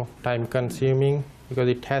so time consuming, because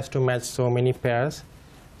it has to match so many pairs.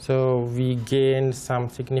 So we gained some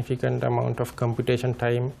significant amount of computation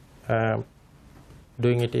time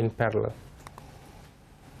doing it in parallel.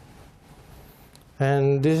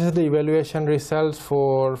 And this is the evaluation results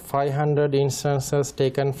for 500 instances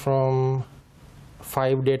taken from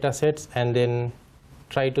 5 data sets, and then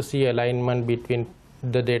try to see alignment between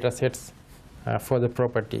the data sets for the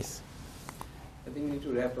properties. I think we need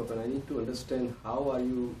to wrap up, and I need to understand how are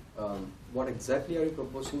you, what exactly are you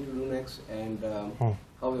proposing to do next, and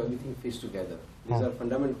how everything fits together. These are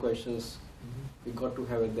fundamental questions we got to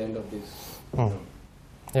have at the end of this.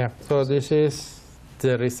 Yeah, so this is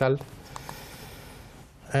the result.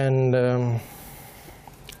 And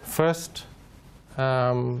first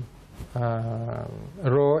row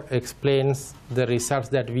explains the results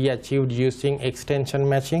that we achieved using extension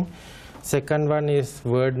matching. Second one is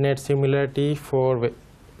word net similarity for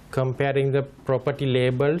comparing the property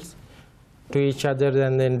labels to each other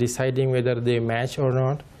and then deciding whether they match or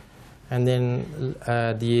not. And then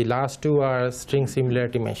the last two are string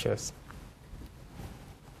similarity measures.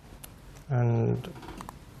 And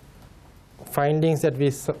findings that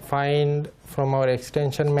we find from our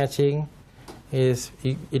extension matching is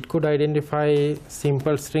it could identify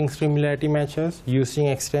simple string similarity matches using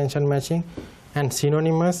extension matching, and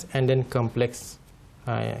synonymous and then complex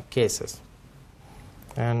cases.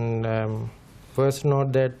 And first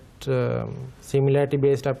note that similarity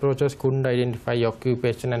based approaches couldn't identify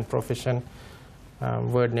occupation and profession.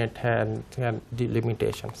 WordNet had the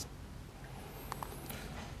limitations.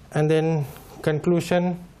 And then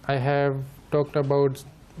conclusion, I have talked about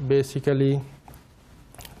basically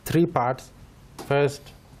 3 parts.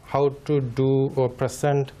 First, how to do or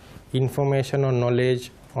present information or knowledge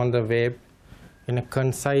on the web in a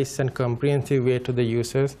concise and comprehensive way to the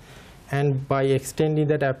users. And by extending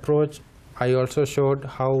that approach, I also showed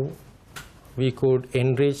how we could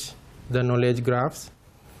enrich the knowledge graphs.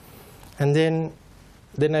 And then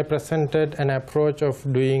I presented an approach of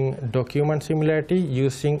doing document similarity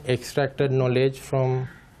using extracted knowledge from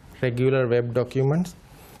regular web documents.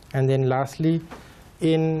 And then lastly,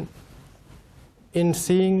 in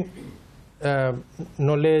seeing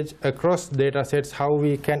knowledge across data sets, how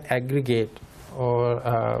we can aggregate or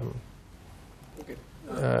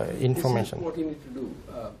information. This is what you need to do.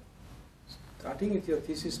 Starting with your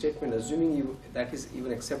thesis statement, assuming that is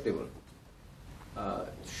even acceptable,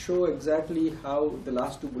 show exactly how the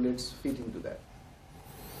last 2 bullets fit into that.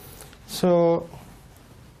 So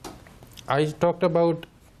I talked about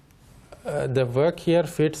the work here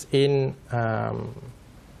fits in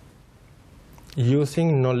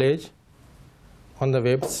using knowledge on the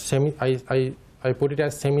web. I put it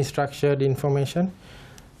as semi-structured information.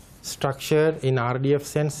 Structured in RDF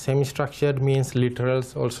sense, semi-structured means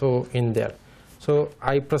literals also in there. So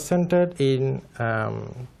I presented in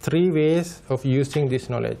 3 ways of using this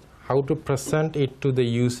knowledge. How to present it to the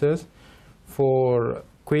users for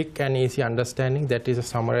quick and easy understanding, that is a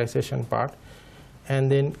summarization part. And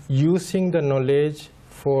then using the knowledge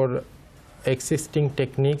for existing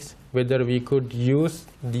techniques, whether we could use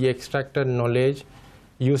the extracted knowledge.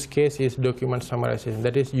 Use case is document summarization,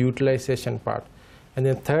 that is utilization part. And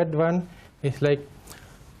the third one is like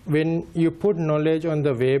when you put knowledge on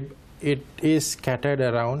the web, it is scattered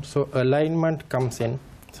around, so alignment comes in.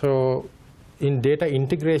 So in data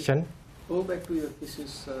integration, go back to your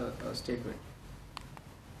thesis statement,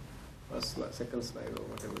 second slide or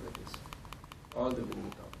whatever that is, all the way to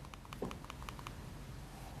the top.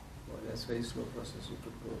 Well, that's very slow process, you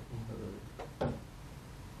could go further.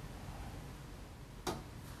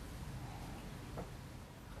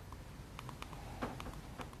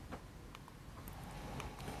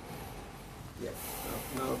 Yeah,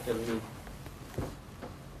 now tell me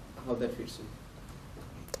how that fits in.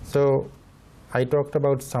 So I talked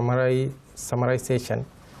about summarization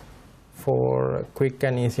for quick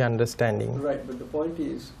and easy understanding. Right, but the point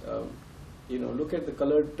is, look at the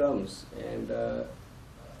colored terms, and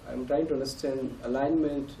I'm trying to understand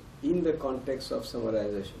alignment in the context of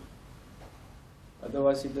summarization.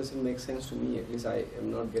 Otherwise, it doesn't make sense to me. At least I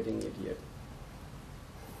am not getting it yet.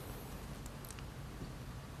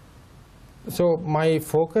 So my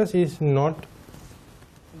focus is not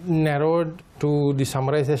narrowed to the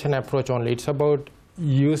summarization approach only. It's about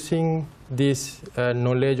using this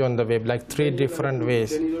knowledge on the web, like 3 different ways.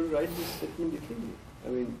 Then you don't write this statement differently. I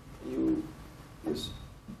mean,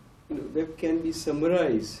 web can be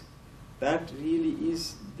summarized. That really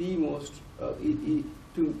is the most,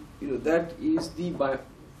 that is the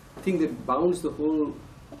thing that bounds the whole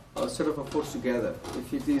set of efforts together.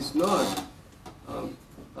 If it is not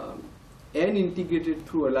and integrated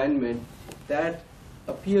through alignment, that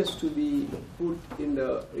appears to be put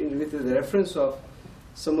with the reference of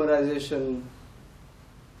summarization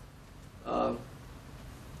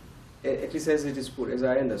at least as it is put, as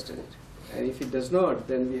I understand it. And if it does not,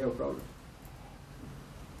 then we have a problem.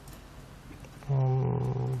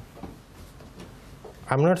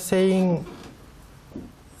 I'm not saying,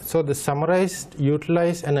 so the summarized,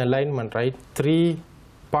 utilize, and alignment, right? 3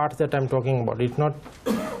 parts that I'm talking about. It's not.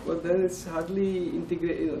 But then it's hardly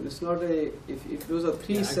integrated. You know, it's not a. If those are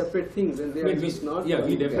 3 separate things, then they are just not. Yeah,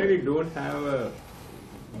 we definitely don't have a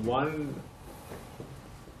one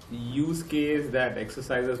use case that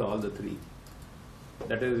exercises all the 3.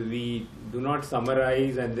 That is, we do not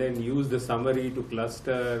summarize and then use the summary to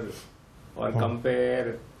cluster or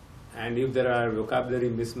compare. And if there are vocabulary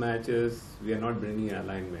mismatches, we are not bringing in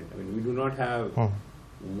alignment. I mean, we do not have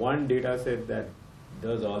one data set that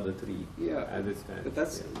does all the 3 as it stands. But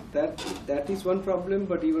that is one problem.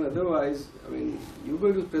 But even otherwise, I mean, you're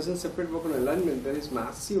going to present separate work on alignment. There is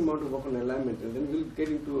massive amount of work on alignment, and then we'll get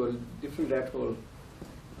into a different rat hole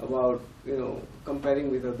about comparing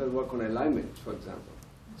with other work on alignment, for example.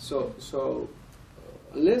 So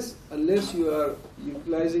unless you are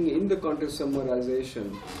utilizing in the context of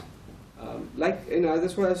summarization.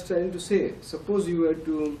 That's what I was trying to say. Suppose you were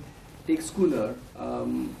to take Schooner,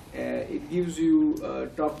 it gives you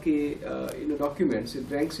top K documents. It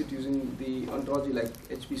ranks it using the ontology like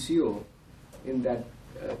HPCO in that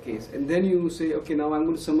case, and then you say, okay, now I'm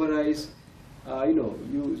going to summarize.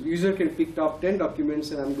 User can pick top 10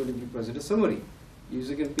 documents, and I'm going to present a summary.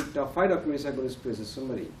 User can pick top 5 documents. I'm going to present a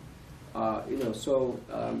summary.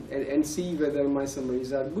 And see whether my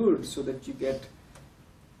summaries are good, so that you get.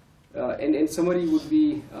 And summary would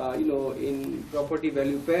be, in property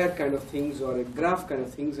value pair kind of things or a graph kind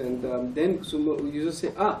of things, and then users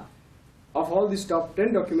say, of all these top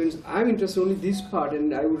 10 documents, I'm interested only this part,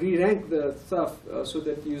 and I would re-rank the stuff so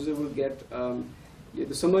that the user will get,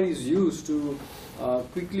 the summary is used to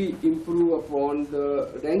quickly improve upon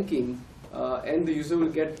the ranking, and the user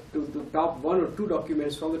will get to the top 1 or 2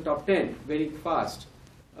 documents from the top 10 very fast,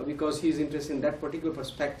 because he is interested in that particular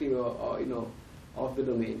perspective, of the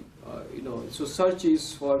domain. So search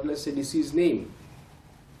is for, let's say, disease name.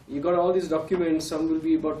 You got all these documents. Some will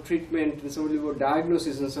be about treatment, and some will be about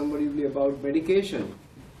diagnosis, and some will be about medication.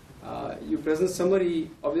 You present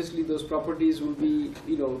summary. Obviously, those properties will be,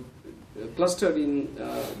 clustered in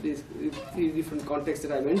these 3 different contexts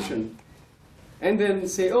that I mentioned. And then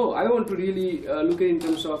say, oh, I want to really look at it in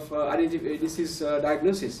terms of disease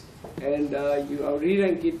diagnosis, and you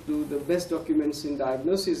re-rank it to the best documents in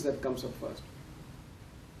diagnosis that comes up first.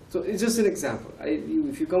 So it's just an example.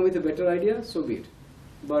 If you come with a better idea, so be it.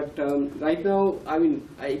 But right now,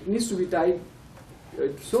 it needs to be tied.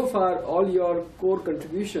 So far, all your core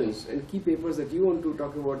contributions and key papers that you want to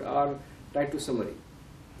talk about are tied to summary.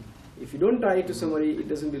 If you don't tie it to summary, it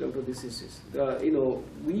doesn't belong to this thesis. Our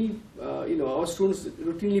students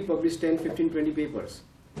routinely publish 10, 15, 20 papers.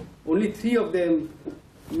 Only 3 of them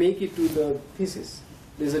make it to the thesis,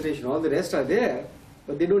 dissertation. All the rest are there,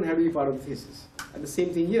 but they don't have to be part of the thesis. And the same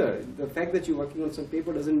thing here. The fact that you're working on some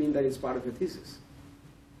paper doesn't mean that it's part of your thesis.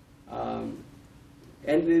 And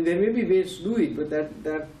there may be ways to do it, but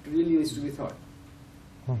that really needs to be thought.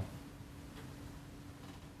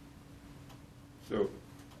 So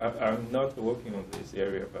I'm not working on this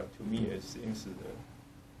area, but to me it seems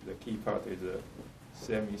the key part is the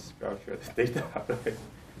semi-structured data, right?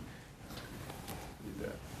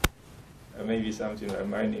 Maybe something like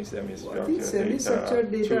mining semi-structured data.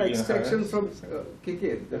 Semi-structured data extraction from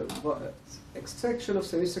extraction of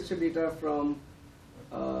semi-structured data from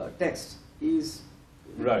text is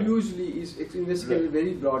usually investigated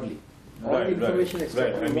very broadly. All the information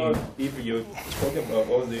extracted. If you're talking about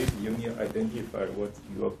all this, you need to identify what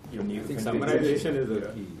you need. I think summarization is the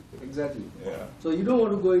key. Exactly. Yeah. So you don't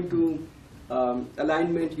want to go into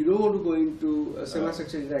alignment. You don't want to go into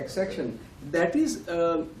semi-structured data extraction. That is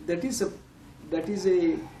a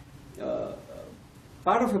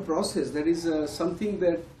part of a process. That is something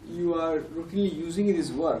that you are routinely using in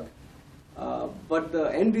this work. But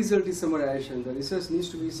the end result is summarization. The research needs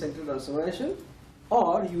to be centered on summarization,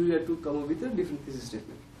 or you will have to come up with a different thesis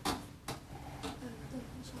statement.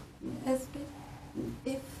 If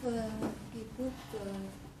we put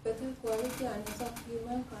better quality and of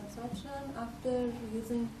human consumption after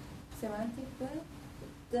using semantic web,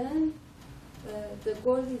 then the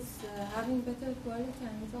goal is having better quality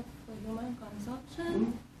and of human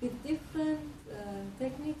consumption with different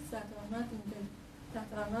techniques that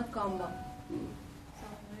are not common.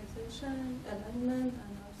 Summarization, alignment,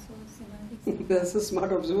 and also semantics. That's a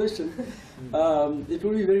smart observation. It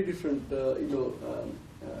will be very different.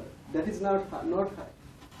 That is not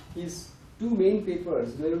his 2 main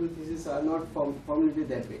papers. Variable thesis are not formulated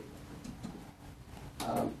that way.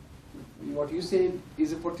 what you say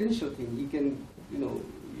is a potential thing. You can,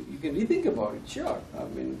 you can rethink about it, sure. I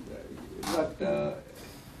mean,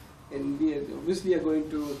 and we obviously are going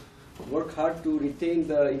to work hard to retain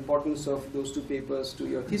the importance of those two papers to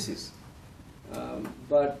your thesis.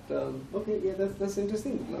 Okay, yeah, that's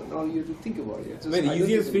interesting. Now you have to think about it. The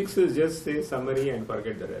easiest fix is just say summary and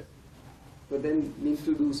forget the rest. But then need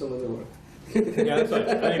to do some other work. Yeah, that's right.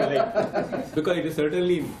 I mean, like, because it is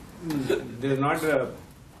certainly, there's not a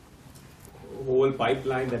whole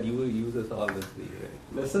pipeline that uses all this. Right?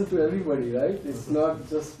 Lesson to everybody, right? It's not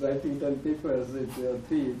just writing 10 papers with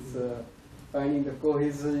 3. It's finding the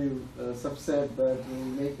cohesive subset that will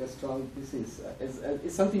make a strong thesis.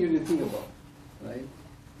 It's something you need to think about, right?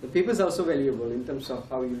 The papers are also valuable in terms of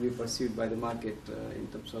how you will be perceived by the market, in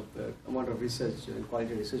terms of the amount of research and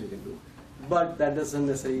quality research you can do. But that doesn't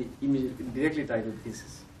necessarily immediately directly tie to the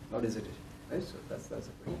thesis or dissertation, right? So that's a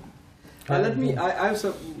point. Let me. I have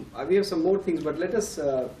some. We have some more things, but let us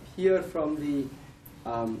hear from the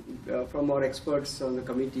from our experts on the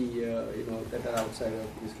committee, that are outside of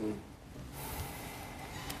this room.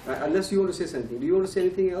 Unless you want to say something. Do you want to say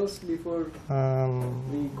anything else before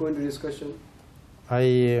we go into discussion?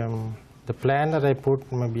 The plan that I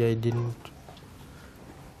put, maybe I didn't.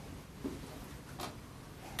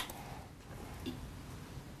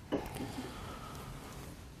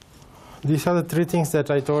 These are the 3 things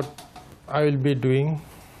that I thought I will be doing.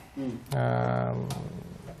 I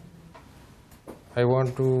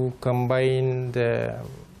want to combine the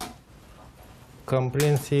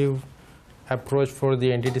comprehensive approach for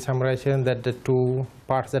the entity summarization, that the 2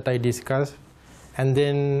 parts that I discussed, and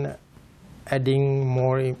then adding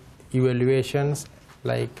more evaluations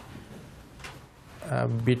like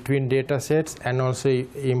between data sets, and also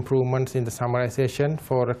improvements in the summarization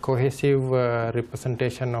for a cohesive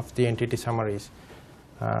representation of the entity summaries.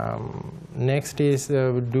 Next is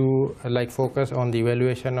focus on the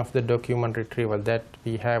evaluation of the document retrieval, that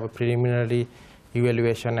we have a preliminary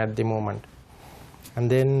evaluation at the moment, and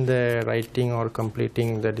then the writing or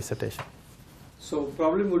completing the dissertation. So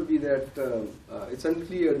problem would be that it's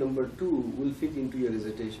unclear number 2 will fit into your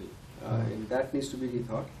dissertation, and that needs to be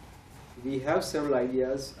rethought. We have several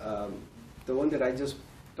ideas. The one that I just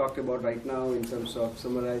talked about right now in terms of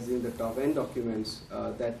summarizing the top-end documents,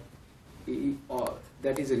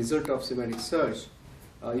 that is a result of semantic search,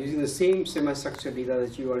 using the same semi-structured data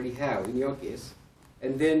that you already have in your case,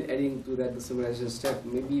 and then adding to that the summarization step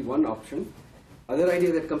may be one option. Other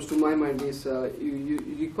idea that comes to my mind is you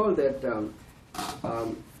recall that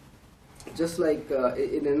just like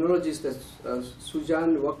in analogies that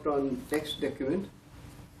Sujan worked on text document,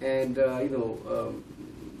 and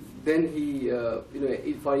then he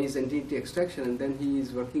for his entity extraction, and then he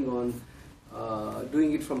is working on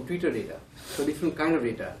doing it from Twitter data, so different kind of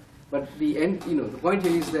data. But the point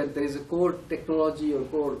here is that there is a core technology or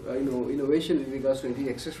core innovation with regards to entity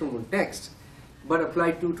extraction from text, but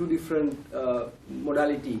applied to 2 different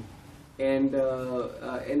modality, and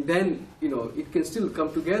then it can still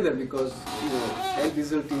come together because end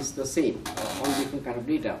result is the same on different kind of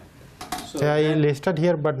data. So I listed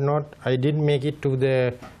here, but I didn't make it to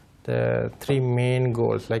the 3 main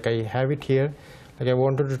goals. Like I have it here. Like I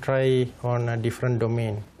wanted to try on a different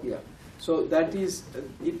domain. Yeah. So that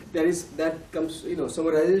comes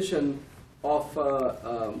summarization of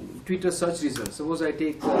Twitter search results. Suppose I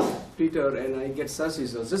take Twitter and I get search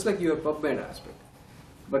results, just like you have PubMed aspect.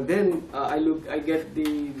 But then I get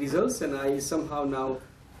the results, and I somehow now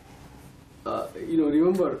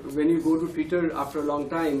remember when you go to Twitter after a long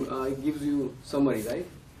time, it gives you summary, right?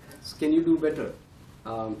 So can you do better?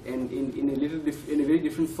 And in a very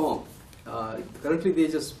different form. Currently, they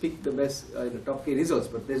just pick the best, top K results,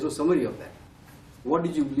 but there's no summary of that. What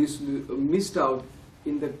did you missed out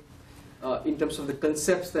in terms of the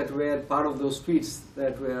concepts that were part of those tweets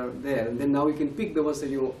that were there? And then now you can pick the ones that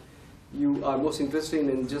you are most interested in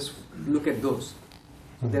and just look at those.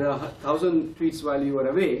 So there are 1,000 tweets while you were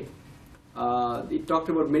away. It talked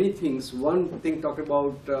about many things. One thing talked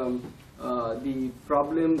about the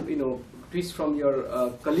problem, tweets from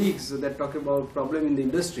your colleagues that talk about problem in the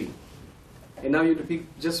industry. And now you have to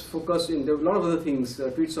just focus in, there are a lot of other things,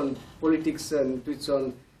 tweets on politics and tweets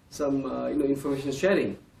on some information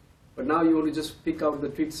sharing. But now you want to just pick out the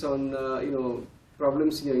tweets on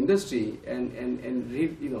problems in your industry and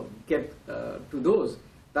read, get to those.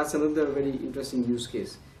 That's another very interesting use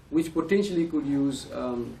case, which potentially could use,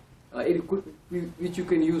 which you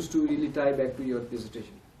can use to really tie back to your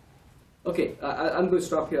dissertation. Okay, I'm going to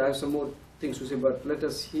stop here. I have some more things to say, but let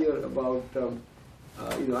us hear about.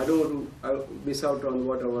 I don't want to miss out on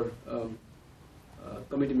what our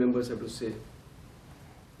committee members have to say.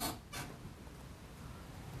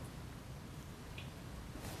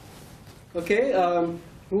 Okay,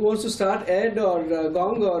 who wants to start, Ed or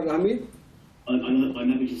Gong or Hamid? I'm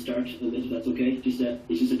happy to start, if that's okay.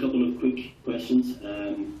 It's just a couple of quick questions.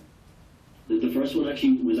 The first one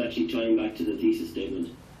was actually tying back to the thesis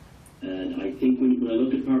statement. And I think when I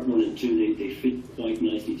look at part 1 and 2, they fit quite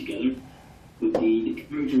nicely together. But the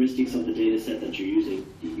characteristics of the data set that you're using,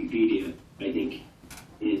 DBpedia, I think,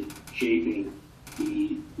 is shaping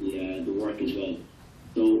the work as well.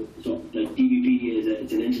 So like DBpedia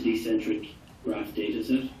it's an entity-centric graph data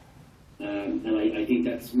set. And I think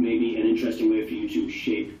that's maybe an interesting way for you to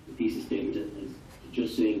shape the thesis statement as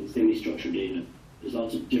just saying semi-structured data. There's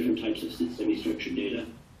lots of different types of semi-structured data.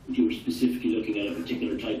 If you were specifically looking at a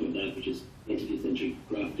particular type of that, which is entity-centric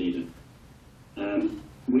graph data.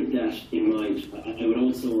 With that in mind, I would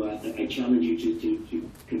also I challenge you to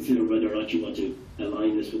consider whether or not you want to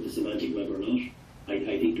align this with the semantic web or not.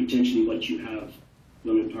 I think potentially what you have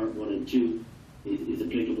done in part 1 and 2 is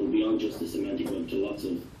applicable beyond just the semantic web to lots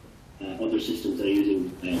of other systems that are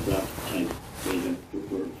using graph type data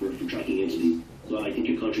for tracking entities. So I think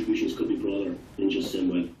your contributions could be broader than just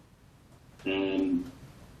SimWeb.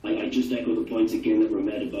 I just echo the points again that were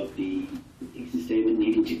made about the thesis statement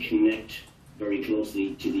needing to connect very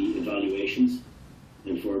closely to the evaluations,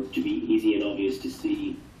 and for it to be easy and obvious to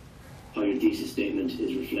see how your thesis statement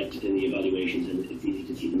is reflected in the evaluations, and it's easy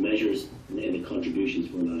to see the measures and the contributions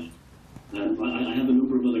for that. I have a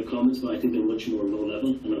number of other comments, but I think they're much more low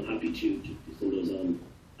level, and I'm happy to send those on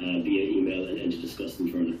via email and to discuss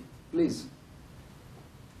them further. Please.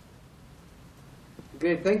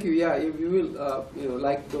 Great, thank you. Yeah, we will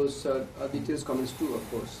like those details comments too,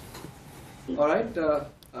 of course. All right,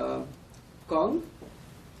 Kong?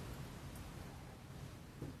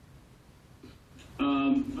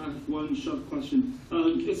 I have one short question.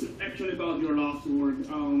 It's actually about your last work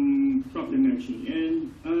on problem matching,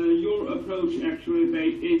 and your approach actually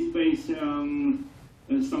is based on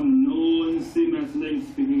some known CMS links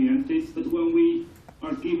between entities. But when we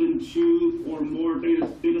are given 2 or more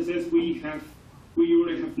data sets, we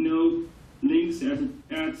usually have no links at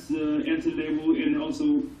the entity level, and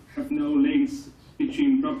also have no links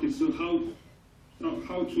between properties. So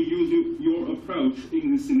how to use your approach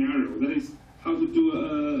in this scenario? That is, how to do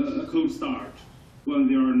a cold start when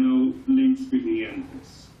there are no links between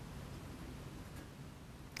entities.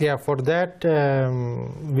 Yeah, for that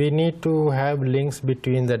we need to have links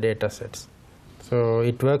between the data sets. So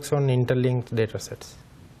it works on interlinked data sets.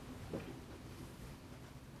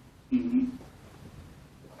 Mm-hmm.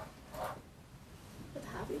 But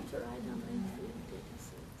having to write on interlinked data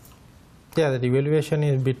sets. Yeah, the evaluation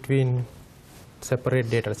is between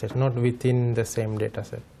separate data sets, not within the same data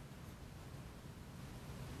set.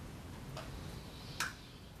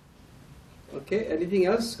 Okay, anything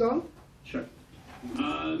else, Kong? Sure.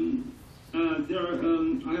 I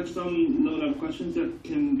have some low-level questions that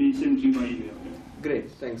can be sent to you by email.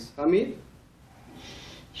 Great, thanks. Hamid?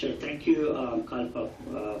 Sure, thank you, Kalpa,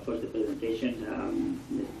 for the presentation.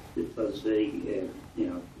 It was very,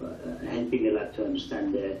 helping a lot to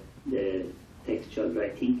understand the textual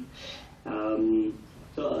writing.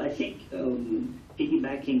 So I think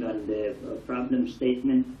piggybacking on the problem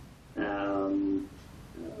statement,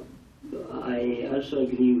 I also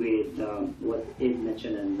agree with what Ed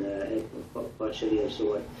mentioned, and partially also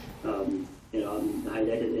what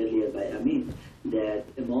highlighted earlier by Amin, that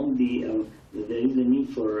among there is a need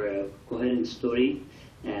for a coherent story,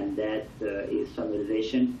 and that is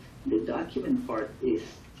summarization. The document part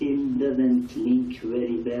still doesn't link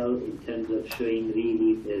very well in terms of showing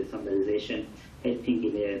really the summarization, helping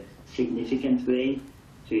in a significant way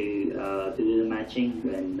to do the matching,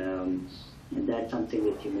 and that's something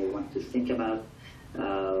that you may want to think about.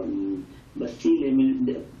 But still,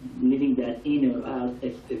 leaving that in or out,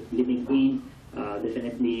 if leaving in,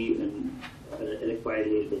 definitely requires a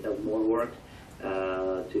little bit of more work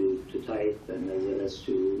to type, and as well as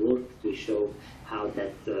to work to show how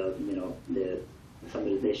that the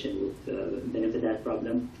summarization would benefit that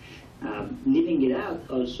problem. Leaving it out,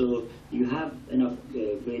 also you have enough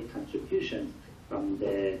great contribution from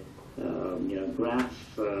the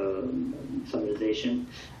graph summarization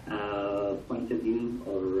point of view,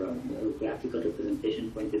 or graphical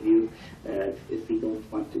representation point of view, if we don't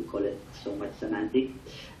want to call it so much semantic.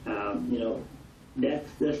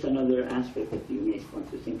 That's another aspect that you may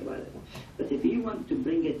want to think about it. But if you want to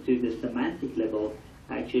bring it to the semantic level,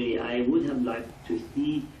 actually I would have liked to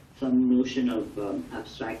see some notion of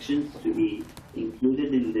abstractions to be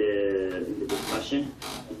included in the discussion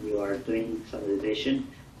when you are doing summarization.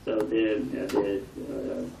 So the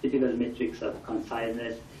typical metrics of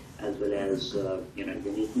conciseness, as well as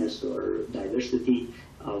uniqueness or diversity,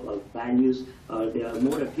 of values. They are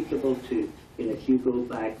more applicable to, if you go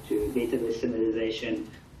back to database summarization,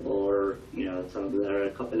 or there are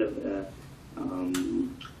a couple of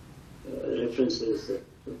references.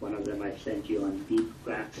 One of them I sent you on deep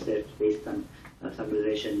graph search based on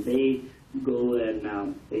summarization. They go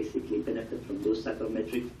and basically benefit from those type of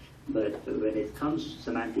metrics. But when it comes to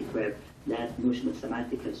semantic web, that notion of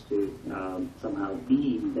semantic has to somehow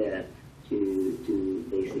be there to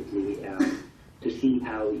basically to see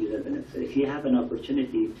how user benefits. If you have an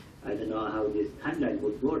opportunity, I don't know how this timeline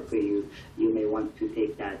would work for you, you may want to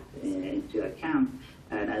take that into account.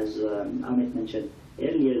 And as Amit mentioned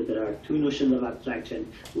earlier, there are two notions of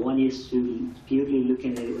abstraction. One is to purely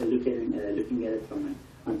looking at it from an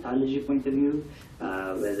ontology point of view,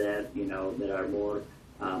 whether there are more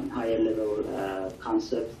higher level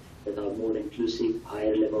concepts that are more inclusive,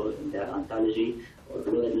 higher level in their ontology, or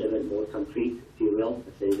lower level, more concrete, if you will,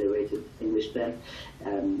 if there is a way to distinguish that,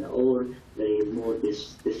 or there is more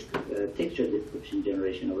this textual description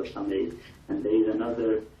generation over summaries. And there is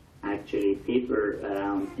another actually paper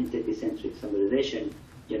around entity-centric summarization,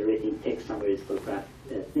 generating text summaries for graph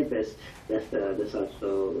snippets. That's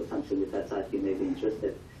also something that I thought you may be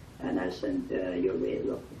interested, and I'll send your way as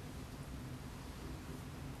well.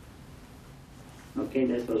 Okay,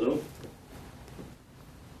 that was all.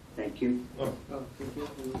 Thank you. Oh. Thank you.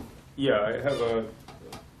 Yeah, I have a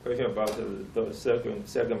question about the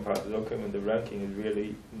second part. Document ranking is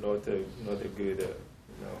really not a good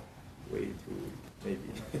way to maybe.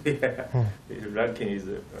 The ranking is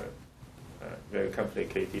very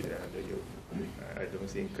complicated, and I don't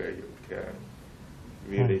think you can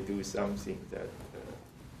really do something that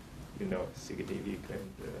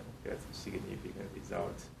significant get significant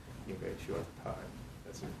results in very short time.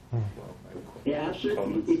 That's my Yeah,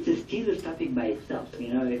 absolutely. It's a serious topic by itself. A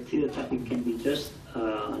serious topic can be just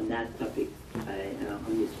on that topic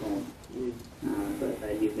on its own. But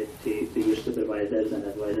I leave it to your supervisors and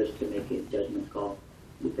advisors to make a judgment call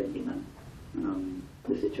depending on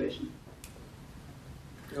the situation.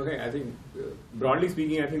 Okay, I think broadly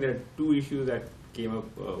speaking, I think there are two issues that came up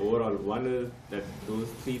overall. One is that those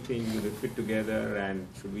three things fit together, and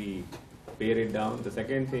should we pare it down? The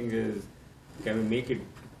second thing is, can we make it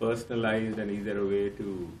personalized, and is there a way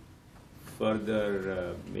to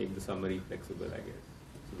further make the summary flexible, I guess?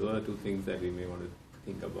 So those are two things that we may want to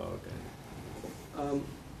think about.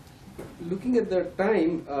 Looking at the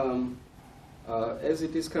time, as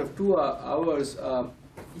it is kind of 2 hours,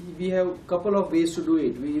 we have a couple of ways to do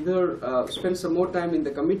it. We either spend some more time in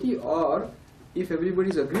the committee, or if everybody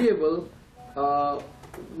is agreeable,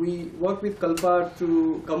 we work with Kalpa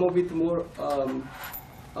to come up with more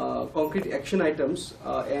concrete action items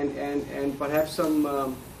and perhaps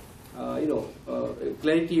some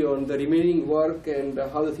clarity on the remaining work and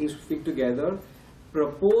how the things fit together.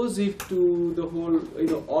 Propose it to the whole,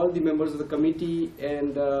 all the members of the committee,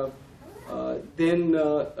 and then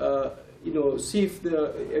see if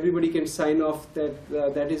everybody can sign off that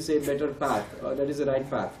that is a better path, that is the right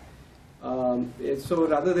path. So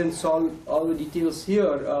rather than solve all the details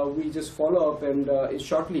here, we just follow up, and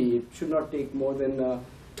shortly, it should not take more than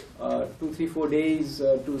 2, 3, 4 days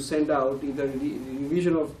to send out either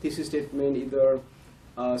revision of thesis statement, either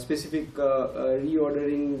specific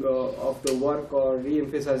reordering of the work, or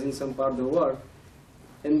re-emphasizing some part of the work.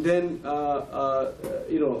 And then, of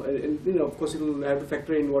course, it will have to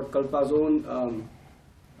factor in what Kalpa's own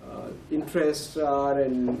interests are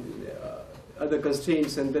and other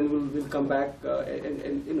constraints, and then we'll come back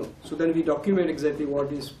and so then we document exactly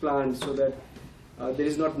what is planned, so that there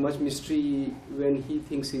is not much mystery when he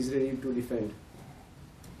thinks he's ready to defend.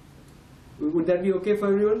 Would that be okay for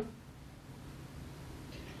everyone?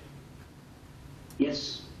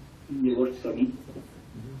 Yes, it works for me.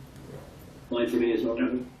 Fine for me as well.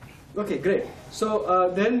 Okay, great.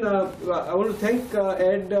 So then I want to thank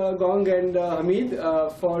Ed, Gong, and Hamid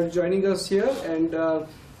for joining us here, and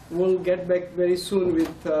we'll get back very soon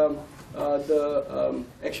with the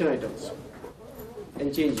action items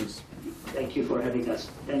and changes. Thank you for having us.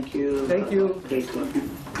 Thank you. Thank you. Great work.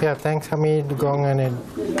 Yeah, thanks Hamid, Gong, and Ed.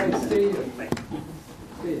 Stay here.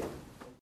 Stay here.